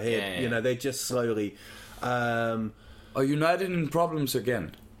go ahead. You know, they just slowly. Are United in problems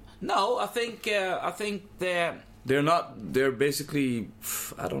again? No, I think They're not. They're basically.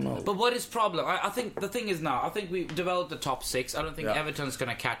 I don't know. But what is problem? I think the thing is now. I think we've developed the top 6. I don't think Everton's going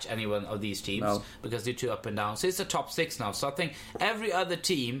to catch any one of these teams because they're too up and down. So it's a top 6 now. So I think every other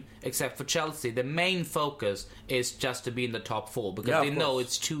team except for Chelsea, the main focus is just to be in the top 4 because they know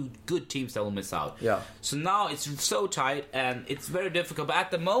it's 2 good teams that will miss out. Yeah. So now it's so tight and it's very difficult. But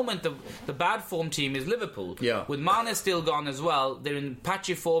at the moment, the bad form team is Liverpool. Yeah. With Mane still gone as well, they're in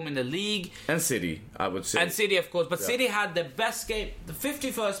patchy form in the league. And City, I would say. And City, of course, but City had the best game, the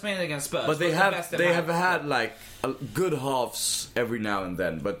 51st minute against Spurs. But they have had like good halves every now and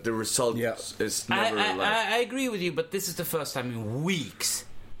then, but the result is never. I agree with you, but this is the first time in weeks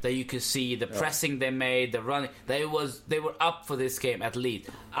that you could see the pressing they made, the running. They were up for this game at least.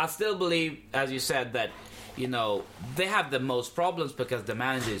 I still believe, as you said, that they have the most problems because the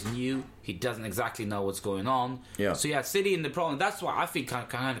manager is new. He doesn't exactly know what's going on. Yeah. So City in the problem. That's why I feel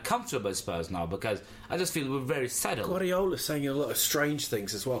kind of comfortable with Spurs now because I just feel we're very settled. Guardiola's saying a lot of strange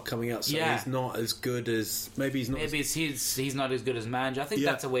things as well coming out. So he's not as good as he's not as good as manager. I think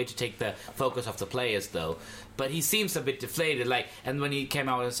that's a way to take the focus off the players though. But he seems a bit deflated. And when he came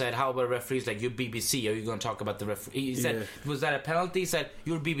out and said, "How about referees? Like you're BBC, are you going to talk about the referee?" He said, "Was that a penalty?" He said,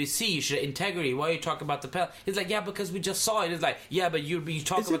 "You're BBC. You should have integrity. Why are you talking about the penalty?" He's like, "Yeah, because we just saw it." It's like, "Yeah, but you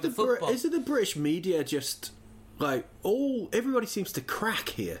talk about the football." Is it the British media just like everybody seems to crack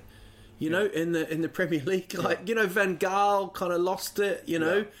here? In the Premier League, Van Gaal kind of lost it.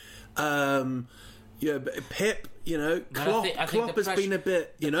 Pep. Klopp has been a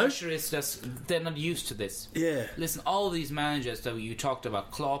bit. The pressure is just they're not used to this. Yeah. Listen, all these managers that you talked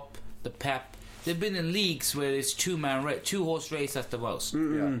about, Klopp, the Pep. They've been in leagues where it's 2-horse race at the most.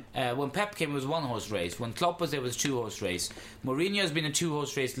 Mm-hmm. When Pep came, it was 1-horse race. When Klopp was there, it was 2-horse race. Mourinho has been in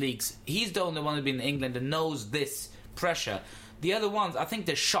 2-horse race leagues. He's the only one who's been in England that knows this pressure. The other ones, I think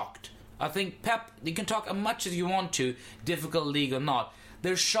they're shocked. I think Pep, you can talk as much as you want to, difficult league or not.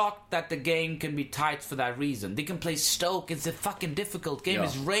 They're shocked that the game can be tight for that reason. They can play Stoke. It's a fucking difficult game.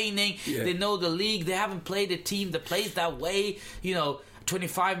 It's raining. Yeah. They know the league. They haven't played a team that plays that way.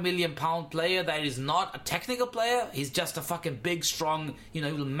 £25 million player that is not a technical player. He's just a fucking big, strong, he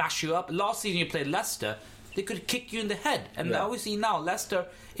will mash you up. Last season you played Leicester, they could kick you in the head. And now we see now Leicester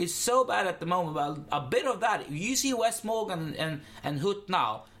is so bad at the moment. But a bit of that, you see Wes Morgan and Hoot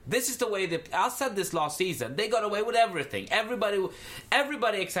now. This is the way I said this last season. They got away with everything.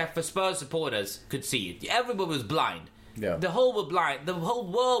 Everybody except for Spurs supporters could see it. Everybody was blind. Yeah. The whole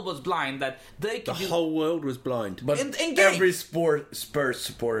world was blind that they could whole world was blind. But in every Spurs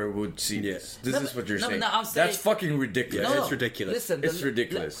supporter would see this. This is what you're saying. I'm saying. That's fucking ridiculous. Yeah, it's ridiculous. Listen, it's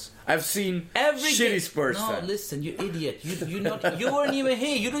ridiculous. I've seen every shitty Spurs fans. No, listen, you idiot. You weren't even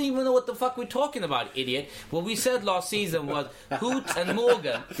here. You don't even know what the fuck we're talking about, idiot. What we said last season was Hoot and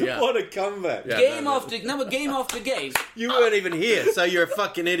Morgan. What a comeback. Game after game. You weren't even here, so you're a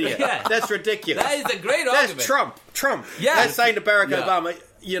fucking idiot. That's ridiculous. That is a great argument. That's Trump. Yeah. That's saying to Barack Obama,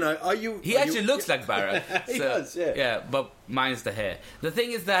 are you... He actually looks like Barack. He does, yeah. Yeah, but mine's the hair. The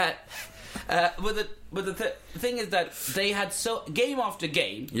thing is that... the thing is that they had game after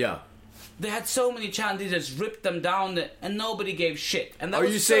game... Yeah. They had so many chances, just ripped them down, and nobody gave shit. And that Are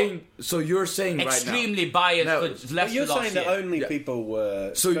you saying? So you're saying right now? Extremely biased. But you're saying that only people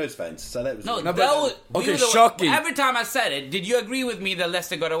were Spurs fans, so that was shocking. Every time I said it, did you agree with me that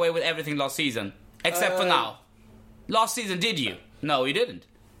Leicester got away with everything last season, except for now? Last season, did you? No, you didn't.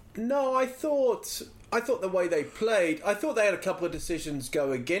 No, I thought the way they played, I thought they had a couple of decisions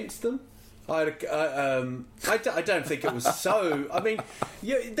go against them. I don't think it was so. I mean,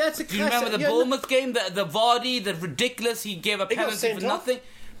 that's a. Do you remember the Bournemouth game? The Vardy, the ridiculous. He gave a penalty for nothing.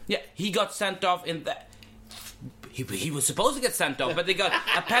 Yeah, he got sent off in that. He was supposed to get sent off, but they got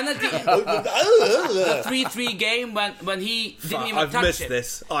a penalty. The 3-3 game when he didn't even touch him. I've missed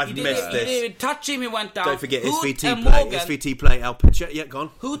this. He didn't even touch him. He went down. Don't forget SVT play. Al Pitcher. Yeah, gone.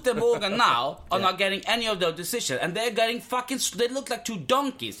 Hoot and Morgan now are not getting any of those decisions, and they're getting fucking. They look like 2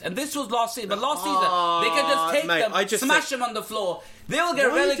 donkeys. And this was last season. But last season they can just take them, smash them on the floor. They will get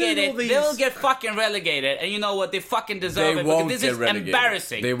relegated. They will get fucking relegated, and you know what? They fucking deserve it. Because this is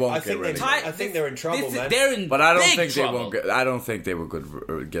embarrassing. They won't get relegated. I think they're in trouble, man. They're in but I don't think trouble. they won't get. I don't think they will get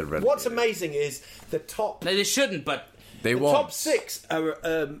relegated. What's amazing is the top. No, they shouldn't, but they won't. Top 6 are.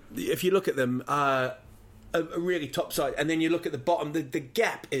 If you look at them, a really top side, and then you look at the bottom, the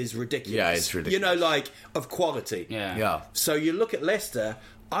gap is ridiculous. Yeah, it's ridiculous. You know, like, of quality. Yeah. So you look at Leicester,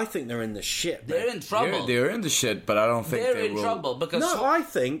 I think they're in the shit. They're in trouble. They're in the shit, but I don't think They're they in will. trouble because... No, I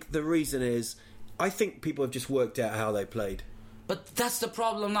think the reason is, I think people have just worked out how they played. But that's the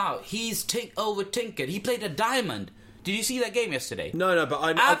problem now. He's overtinkered. He played a diamond. Did you see that game yesterday? No, but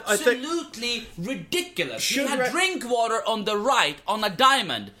I think... Absolutely ridiculous. He Should had re- drink water on the right on a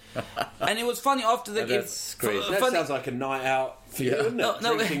diamond. And it was funny after the game. That's crazy. That sounds like a night out for you, isn't it?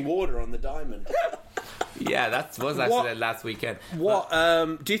 No, Drinking water on the diamond. Yeah, that was actually last weekend. What?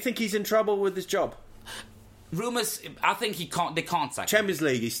 Do you think he's in trouble with his job? Rumours, I think they can't sack him. Champions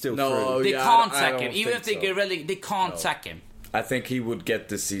League, he's still through. They can't sack him. Even if they get relegated, they can't sack him. I think he would get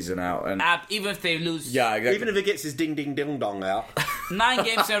this season out, and even if they lose, yeah, exactly. Even if he gets his ding ding ding dong out, 9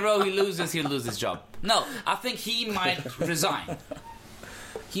 games in a row he'll lose his job. No, I think he might resign.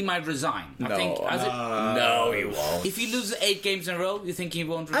 He might resign. No, he won't. If he loses 8 games in a row, you think he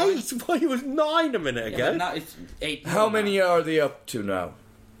won't resign? 8? Well, he was 9 a minute ago. Yeah, now it's 8. How many are they up to now?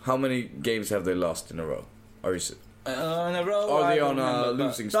 How many games have they lost in a row? Or is it? In a row? Are they on a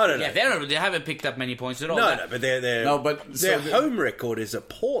losing streak? No. Yeah, they haven't picked up many points at all. No, but their home record is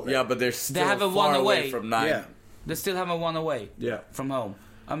appalling. Yeah, but they're still haven't far won away away from 9. Yeah. They still haven't won away from home.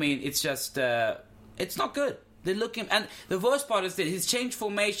 I mean, it's just... it's not good. They're looking... And the worst part is that he's changed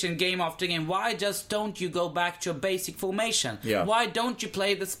formation game after game. Why just don't you go back to your basic formation? Yeah. Why don't you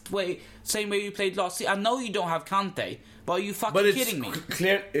play this same way you played last season? I know you don't have Kante, but are you fucking kidding me?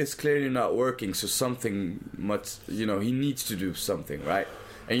 It's clearly not working, so something he needs to do something, right?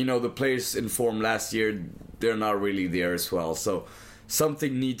 And the players in form last year, they're not really there as well, so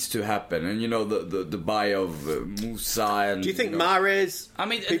something needs to happen. And the buy of Musa and... Do you think Mahrez,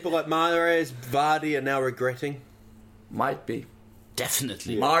 people like Mahrez, Vardy are now regretting? Might be.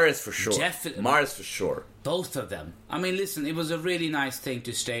 Definitely. Mahrez for sure. Definitely. Mahrez for sure. Both of them. I mean, listen, it was a really nice thing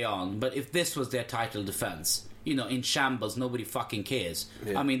to stay on, but if this was their title defense, in shambles, nobody fucking cares.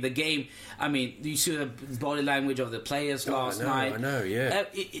 Yeah. I mean, the game... I mean, you see the body language of the players last night. I know, yeah.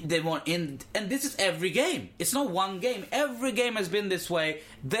 They want in... And this is every game. It's not one game. Every game has been this way.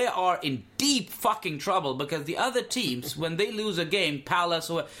 They are in deep fucking trouble because the other teams, when they lose a game, Palace,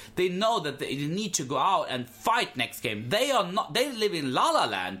 they know that they need to go out and fight next game. They are not... They live in La La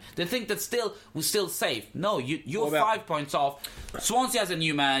Land. They think that we're still safe. No, you're 5 points off. Swansea has a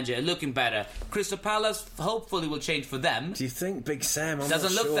new manager, looking better. Crystal Palace hopefully will change for them. Do you think Big Sam?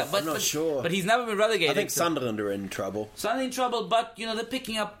 Doesn't look that, I'm not sure. But he's never been relegated. I think Sunderland are in trouble. Sunderland in trouble, but they're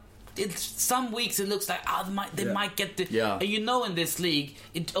picking up. Some weeks it looks like they might get the. Yeah. And in this league,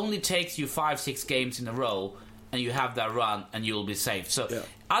 it only takes you 5-6 games in a row, and you have that run, and you'll be safe. So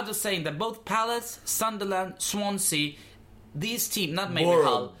I'm just saying that both Palace, Sunderland, Swansea. These teams, not maybe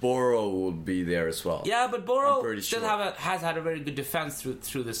Hull. Borough will be there as well. Yeah, but Borough still sure. has had a very good defense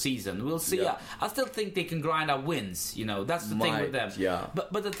through the season. We'll see. Yeah. I still think they can grind out wins. That's the thing with them. Yeah.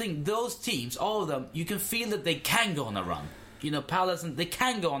 But the thing, those teams, all of them, you can feel that they can go on a run. Palace, they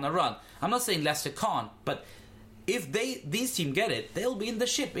can go on a run. I'm not saying Leicester can't, but if these teams get it, they'll be in the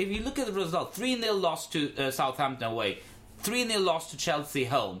ship. If you look at the result, 3-0 loss to Southampton away, 3-0 loss to Chelsea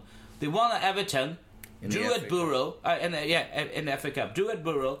home. They won at Everton. Drew at Borough, in the FA Cup. Drew at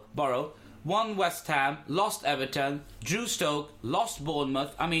Borough, won West Ham, lost Everton, drew Stoke, lost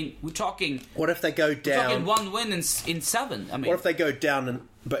Bournemouth. I mean, we're talking... What if they go down... We're talking 1 win in 7. I mean, what if they go down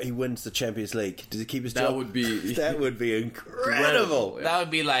but he wins the Champions League? Does he keep his job? That would be... That would be incredible. That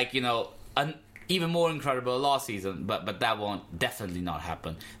would be like, even more incredible last season, but that won't definitely not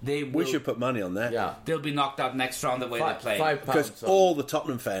happen. We should put money on that. Yeah, they'll be knocked out next round the way they play. £5 because all the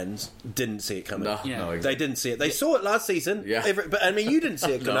Tottenham fans didn't see it coming. No, exactly. They didn't see it. They saw it last season. Yeah, but I mean, you didn't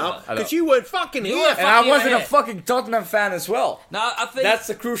see it come out because you weren't fucking here. And I wasn't a fucking Tottenham fan as well. No, I think that's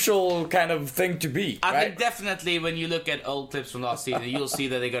a crucial kind of thing to be. I think definitely when you look at old clips from last season, you'll see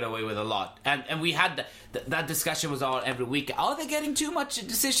that they got away with a lot. And we had that discussion was on every week. Are they getting too much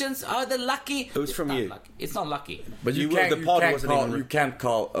decisions? Are they lucky? It was from you. Lucky. It's not lucky. But you can't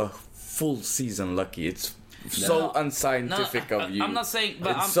call a full season lucky. It's so unscientific of you. I'm not saying,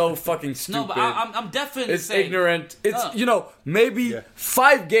 but it's so fucking stupid. No, but I'm definitely it's saying... ignorant. It's maybe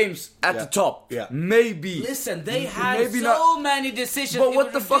 5 games at the top. Yeah. Maybe. Listen, they had many decisions. But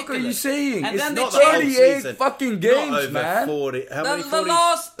what the fuck are you saying? And it's then not they 38 fucking games, not over man. 40. How many? The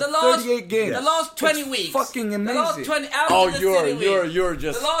last 38 games. The last 20 weeks. Fucking amazing. The last 20 you're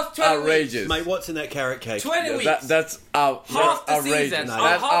just the last 20 outrageous. Weeks. Mate, what's in that carrot cake? 20 weeks. That's half the outrageous. season.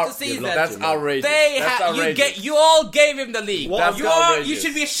 Half the season. That's outrageous. You You all gave him the league. What? You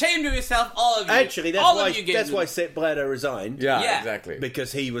should be ashamed of yourself, all of you. Actually, all that's of you gave why him the Sepp Blatter resigned. Yeah, exactly.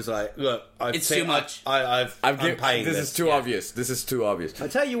 Because he was like, look, It's too much. I'm paying this. this. Is too obvious. This is too obvious. I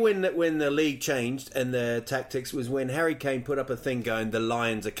tell you when the league changed and the tactics was when Harry Kane put up a thing going, the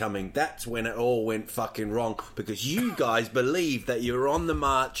Lions are coming. That's when it all went fucking wrong because you guys believed that you were on the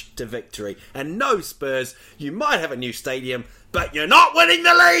march to victory. And no, Spurs, you might have a new stadium, but you're not winning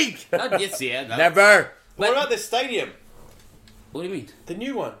the league! Not this year. No. Never. What about the stadium? What do you mean? The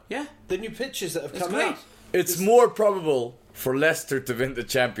new one. Yeah. The new pitches that have It's come great. out. It's more probable for Leicester to win the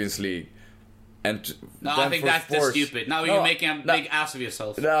Champions League. No, I think that's just stupid. Now you're making a big ass of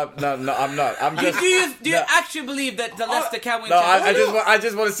yourself. No, I'm not. I'm just. Do you actually believe that the Leicester can win? No, Champions League? I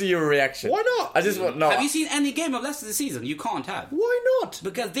just want to see your reaction. Why not? I just want no. Have you seen any game of Leicester this season? You can't have. Why not?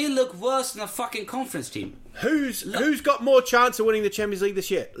 Because they look worse than a fucking conference team. Who's got more chance of winning the Champions League this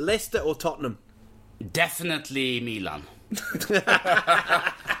year? Leicester or Tottenham? Definitely Milan.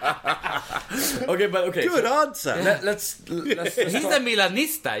 Okay. Good answer. Let's He's a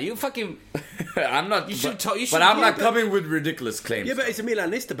Milanista. You fucking. I'm not. You should but I'm not coming with ridiculous claims. Yeah, but he's a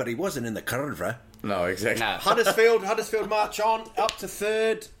Milanista, but he wasn't in the curve. No, exactly. No. Huddersfield march on up to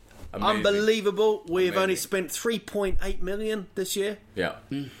third. Amazing. Unbelievable. We've only Amazing. spent 3.8 million this year. Yeah.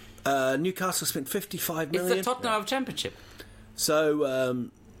 Newcastle spent 55 It's million. the Tottenham of Championship. So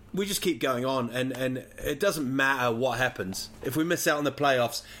we just keep going on, and it doesn't matter what happens if we miss out on the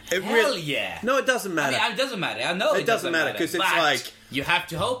playoffs. Hell yeah! No, it doesn't matter. I mean, it doesn't matter. I know It doesn't matter, 'cause it's but like- you have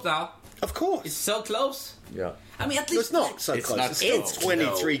to hope now. Of course, It's so close. Yeah. I mean, at it's least not so It's close. not It's still close.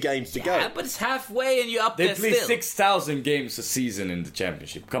 23 games to Yeah, go. but it's halfway, and you're up They there play still. 6,000 games a season in the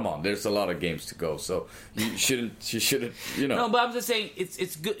championship. Come on, there's a lot of games to go. So you shouldn't. No, but I'm just saying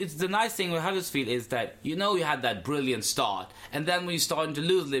it's good. It's the nice thing with Huddersfield is that you had that brilliant start, and then when you're starting to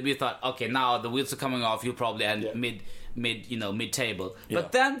lose a little bit, you thought, okay, now the wheels are coming off. You'll probably end mid table.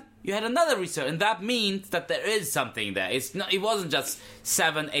 But then you had another research, and that means that there is something there. It wasn't just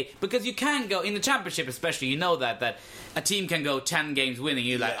 7, 8, because you can go in the championship, especially. You know that a team can go 10 games winning.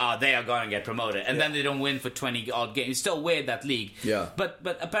 You're like, they are going to get promoted, and then they don't win for 20 odd games. You still weird that league. Yeah. But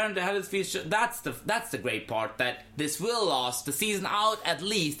apparently Huddersfield, that's the great part, that this will last the season out. At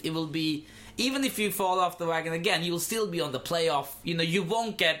least it will be. Even if you fall off the wagon again, you'll still be on the playoff. You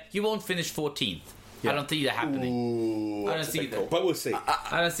won't finish 14th. I don't see that happening. I don't see that. But we'll see.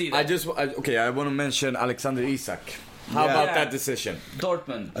 I don't see that. I want to mention Alexander Isak. How about that decision?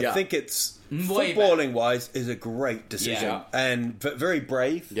 Dortmund. I think it's Way footballing wise is a great decision and very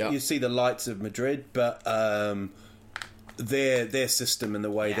brave. Yeah. You see the lights of Madrid, but their system and the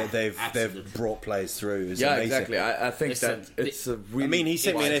way that they've brought players through is amazing. Exactly. I think it's a really. I mean, he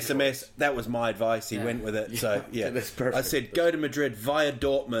sent me an SMS. That was my advice. He went with it. So that's perfect. I said, go to Madrid via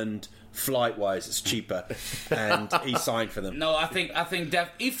Dortmund. Flight-wise, it's cheaper, and he signed for them. No, I think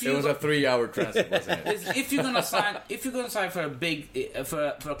that if you It was a 3-hour transfer, wasn't it? if you're gonna sign for a big for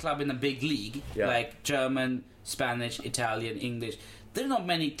a club in a big league like German, Spanish, Italian, English, there are not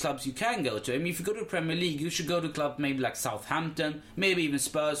many clubs you can go to. I mean, if you go to the Premier League, you should go to a club maybe like Southampton, maybe even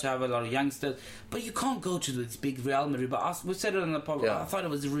Spurs, who have a lot of youngsters. But you can't go to this big Real Madrid. But we said it on the podcast. I thought it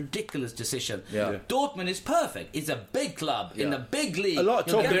was a ridiculous decision. Yeah. Dortmund is perfect. It's a big club in a big league. A lot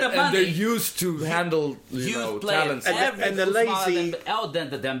of talk. And they're used to handle youth talents. And the lazy. The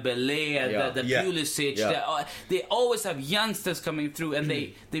Dembele, the Pulisic. They always have youngsters coming through, and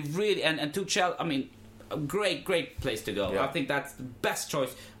they really and Tuchel. I mean, a great place to go. I think that's the best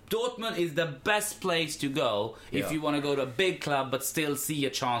choice. Dortmund is the best place to go if you want to go to a big club but still see a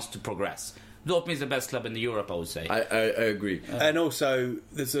chance to progress. Dortmund is the best club in Europe, I would say. I agree. And also,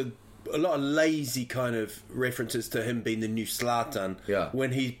 there's a lot of lazy kind of references to him being the new Zlatan. Yeah.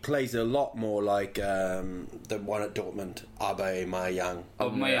 When he plays a lot more like the one at Dortmund, Aubameyang.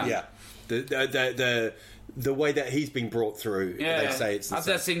 Aubameyang. Yeah. The way that he's been brought through, they say it's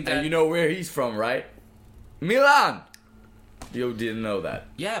the same. And you know where he's from, right? Milan! You didn't know that.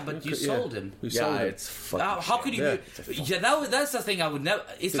 Yeah, but you sold him. We sold him. It's fucking how could you? That's the thing I would never.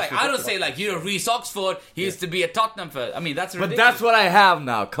 It's like I don't say like Reece Oxford. He used to be at Tottenham for. I mean that's ridiculous. But that's what I have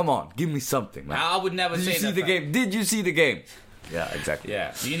now. Come on, give me something, man. I would never say that. Did you see the game? Did you see the game? Yeah, exactly.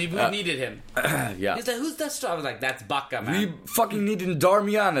 Yeah, we needed him. Yeah. He's like, who's that star? I was like, that's Bacca, man. We fucking needed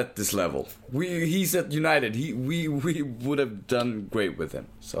Darmian at this level. He's at United. We would have done great with him.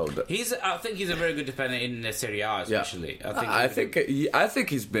 So I think he's a very good defender in the Serie A, especially. I think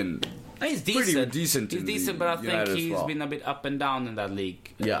he's been. He's decent. Pretty decent. He's decent, but I think he's well. been a bit up and down in that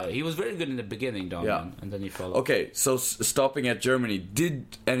league. Yeah, he was very good in the beginning, Darmian, and then he fell off. Okay, so stopping at Germany,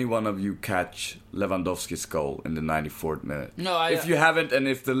 did any one of you catch Lewandowski's goal in the 94th minute? No, if you haven't, and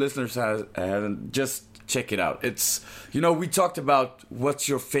if the listeners haven't, just check it out. It's, we talked about what's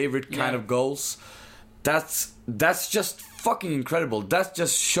your favorite kind of goals. That's just fucking incredible. That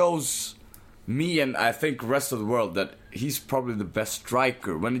just shows me and I think rest of the world that he's probably the best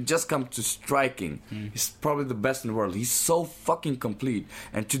striker. When it just comes to striking, he's probably the best in the world. He's so fucking complete.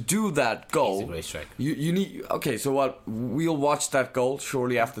 And to do that goal, he's a great striker. You need. Okay, so what? We'll watch that goal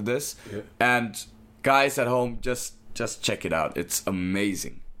shortly after this. Yeah. And guys at home, just check it out. It's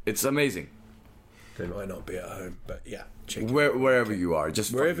amazing. It's amazing. They might not be at home, but yeah. Wherever you are,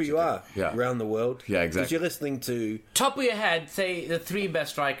 just wherever you are, yeah, around the world. Yeah, exactly. Because you're listening to top of your head. Say the 3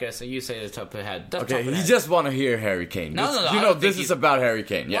 best strikers, and you say the top of your head. That's okay, you just want to hear Harry Kane. No. This is about Harry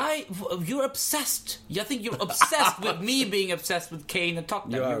Kane. Yeah. Why? You're obsessed. I think you're obsessed with me being obsessed with Kane and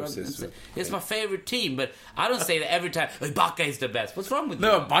Tottenham. You're obsessed. It's my favorite team, but I don't say that every time. Bacca is the best. What's wrong with you?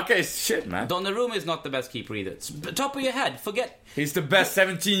 No, Bacca is shit, man. Donnarumma is not the best keeper either. Top of your head. Forget. He's the best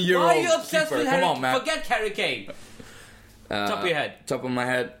 17-year-old. Why are you obsessed keeper? with Harry? Come on, man. Forget Harry Kane. Top of your head. Top of my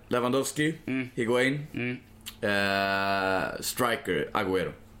head, Lewandowski, Higuain, striker,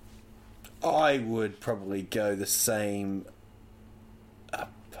 Aguero. I would probably go the same.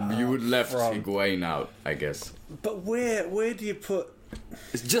 You would left Higuain out, I guess. But where do you put?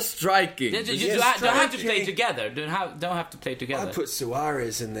 It's just striking. You don't have to play together. Don't have to play together. I put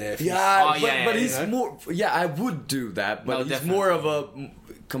Suarez in there. But he's more. Yeah, I would do that, but he's more of a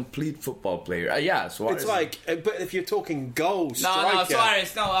complete football player. Suarez. It's like, but if you're talking goals, striker. No,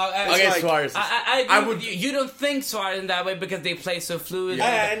 Suarez. No, Suarez. I would. You don't think Suarez in that way because they play so fluid.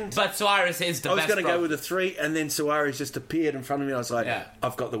 But Suarez is the best. I was going to go with a 3, and then Suarez just appeared in front of me. I was like,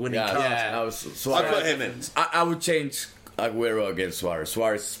 I've got the winning card. I put him in. I would change Aguero against Suarez.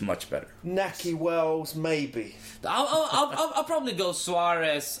 Suarez is much better. Naki Wells, maybe. I'll probably go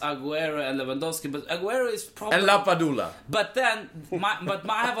Suarez, Aguero, and Lewandowski, but Aguero is probably and Lapadula. But then,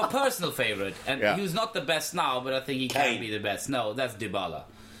 I have a personal favorite, and he's not the best now, but I think he can be the best. No, that's Dybala.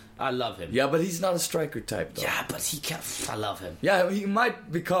 I love him. Yeah, but he's not a striker type, though. Yeah, but he can. I love him. Yeah, he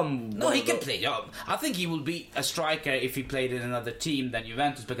might become. No, he can play. I think he will be a striker if he played in another team than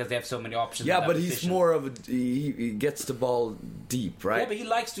Juventus because they have so many options. Yeah, but he's more of a. He gets the ball deep, right? Yeah, but he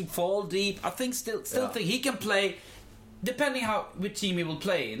likes to fall deep. I think still think he can play. Depending which team he will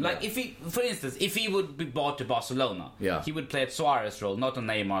play in. Like, if he, for instance, if he would be bought to Barcelona, he would play at Suarez' role, not on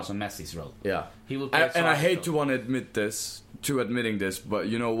Neymar's or Messi's role. Yeah. He will play and I hate to want to admitting this, but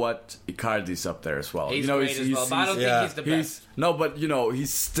you know what? Icardi's up there as well. He's great as well, but I don't think he's the best. No, but he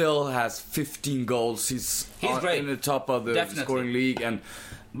still has 15 goals. He's great. In the top of the scoring league.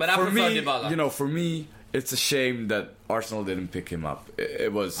 But I prefer Dybala. For me, it's a shame that Arsenal didn't pick him up.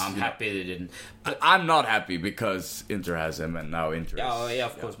 It was. I'm happy they didn't. But I'm not happy because Inter has him, and now Inter.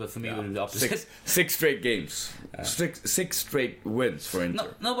 Of course. But for me, it would be the opposite. Six straight games, 6 straight wins for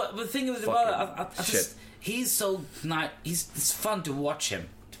Inter. No, but the thing with Dybala, he's so nice. It's fun to watch him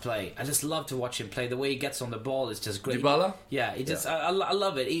play. I just love to watch him play. The way he gets on the ball is just great. Dybala? Yeah, I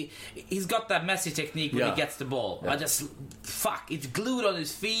love it. He's got that Messi technique when he gets the ball. Yeah. It's glued on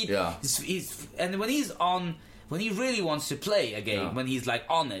his feet. Yeah. And when he really wants to play a game, when he's like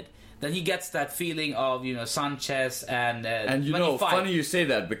on it, then he gets that feeling of Sanchez and funny you say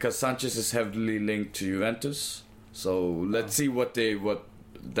that because Sanchez is heavily linked to Juventus. So let's see what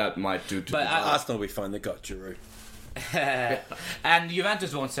that might do to. But Arsenal will be fine. They got Giroud. And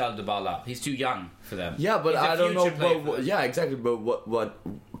Juventus won't sell Dybala. He's too young for them. Yeah, but I don't know. Exactly. But what?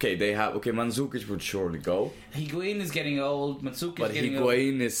 Okay, they have. Okay, Mandzukic would surely go. Higuain is getting old. Mandzukic is getting old. But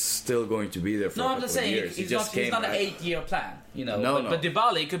Higuain is still going to be there for a couple of years. He's not an 8-year plan. But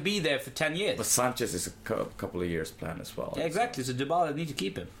Dybala could be there for 10 years. But Sanchez is a couple of years plan as well. Yeah, exactly. So Dybala need to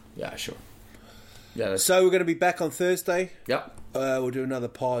keep him. Yeah, sure. Yeah. So we're going to be back on Thursday. Yep. We'll do another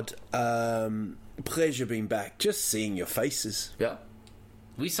pod. Pleasure being back. Just seeing your faces. Yeah.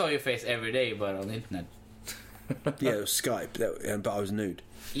 We saw your face every day, but on the internet. Yeah, it was Skype, but I was nude.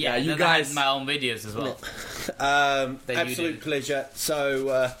 Yeah, you guys. I had my own videos as well. Absolute pleasure.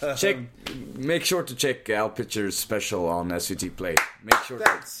 So make sure to check Al Pitcher's special on SVT Play. Make sure to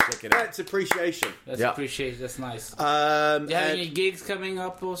check it out. That's appreciation. Appreciation. That's nice. Do you have any gigs coming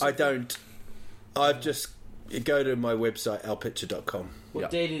up or something? I don't. I've just go to my website alpitcher.com.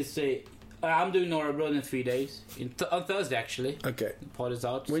 What date is it? I'm doing Nora Brun in 3 days. On Thursday, actually. Okay. The pod is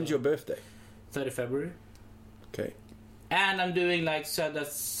out. When's your birthday? 3rd February. Okay. And I'm doing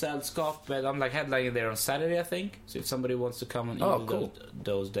Sällskap, but I'm headlining there on Saturday, I think. So if somebody wants to come on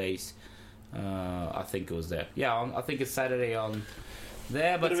those days, I think it was there. Yeah, I think it's Saturday on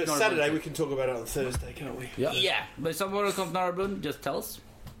there. But if it's Saturday, we can talk about it on Thursday, can't we? Yeah. But if someone will come to Nora Brun, just tell us,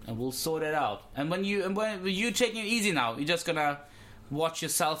 and we'll sort it out. And when you taking it easy now, you're just gonna watch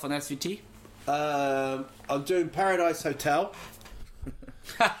yourself on SVT. I'm doing Paradise Hotel.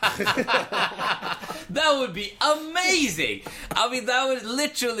 That would be amazing. I mean, that would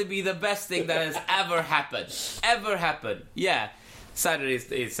literally be the best thing that has ever happened. Yeah. Saturday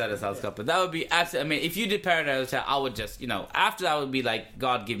is Saturday's House Cup. But that would be absolutely... I mean, if you did Paradise Hotel, I would just, after that I would be like,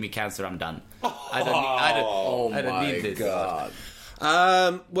 God, give me cancer, I'm done. I don't need this. God.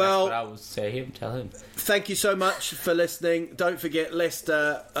 Well, that's what I would say tell him. Thank you so much for listening. Don't forget,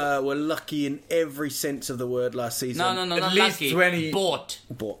 Leicester were lucky in every sense of the word last season. No, At not least lucky. 20... Bought.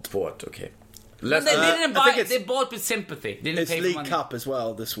 Okay. They didn't buy. They bought with sympathy. It's League Cup as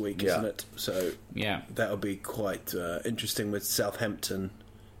well this week, isn't it? So yeah, that'll be quite interesting with Southampton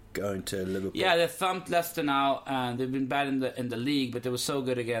going to Liverpool. Yeah, they thumped Leicester now, and they've been bad in the league, but they were so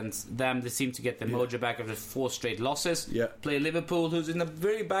good against them. They seem to get the mojo back after 4 straight losses. Yeah, play Liverpool, who's in a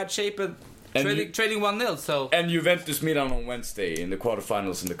very bad shape and trading 1-0. So and Juventus Milan on Wednesday in the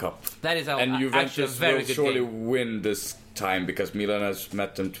quarterfinals in the cup. That is and Juventus very will good surely game. win this time because Milan has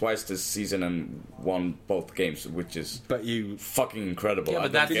met them twice this season and won both games, which is fucking incredible. Yeah,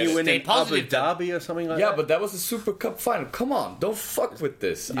 but that's you win in Abu Dhabi or something like that. Yeah, but that was a Super Cup final. Come on, don't fuck with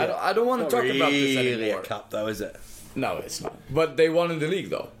this. Yeah. I don't want to talk about this anymore. Really a cup, though, is it? No, it's not. But they won in the league,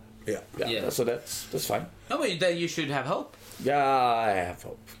 though. Yeah. So that's fine. No, but then you should have hope. Yeah, I have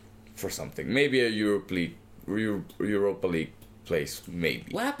hope for something. Maybe a Europa League place,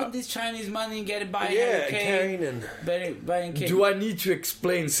 maybe. What happened to this Chinese money getting by Harry Kane? Kane Buying Kane. Do I need to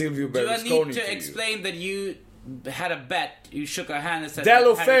explain Silvio Berlusconi? Do I need to explain that you had a bet? You shook our hand and said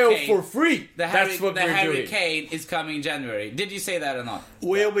Deulofeu for free. That's what we're Harry doing. Kane is coming in January. Did you say that or not?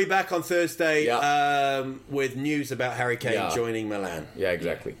 We'll be back on Thursday with news about Harry Kane joining Milan. Yeah,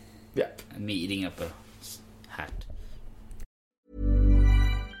 exactly. Yeah. And me eating up a hat.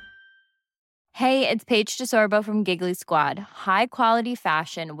 Hey, it's Paige DeSorbo from Giggly Squad. High quality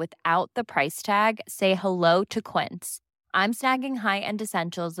fashion without the price tag. Say hello to Quince. I'm snagging high-end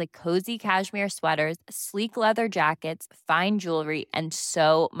essentials like cozy cashmere sweaters, sleek leather jackets, fine jewelry, and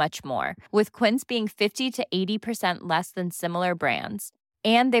so much more. With Quince being 50 to 80% less than similar brands.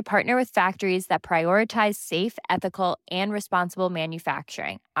 And they partner with factories that prioritize safe, ethical, and responsible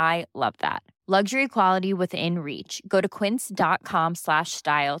manufacturing. I love that. Luxury quality within reach. Go to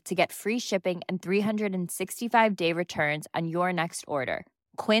quince.com/style to get free shipping and 365-day returns on your next order.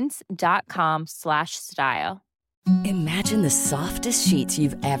 Quince.com/style. Imagine the softest sheets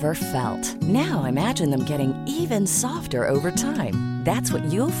you've ever felt. Now imagine them getting even softer over time. That's what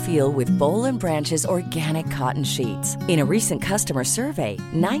you'll feel with Boll & Branch's organic cotton sheets. In a recent customer survey,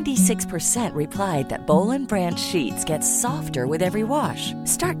 96% replied that Boll & Branch sheets get softer with every wash.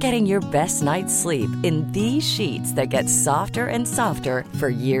 Start getting your best night's sleep in these sheets that get softer and softer for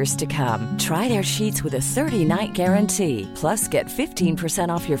years to come. Try their sheets with a 30-night guarantee. Plus, get 15%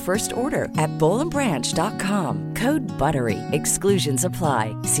 off your first order at bollandbranch.com. Code BUTTERY. Exclusions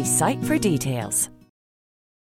apply. See site for details.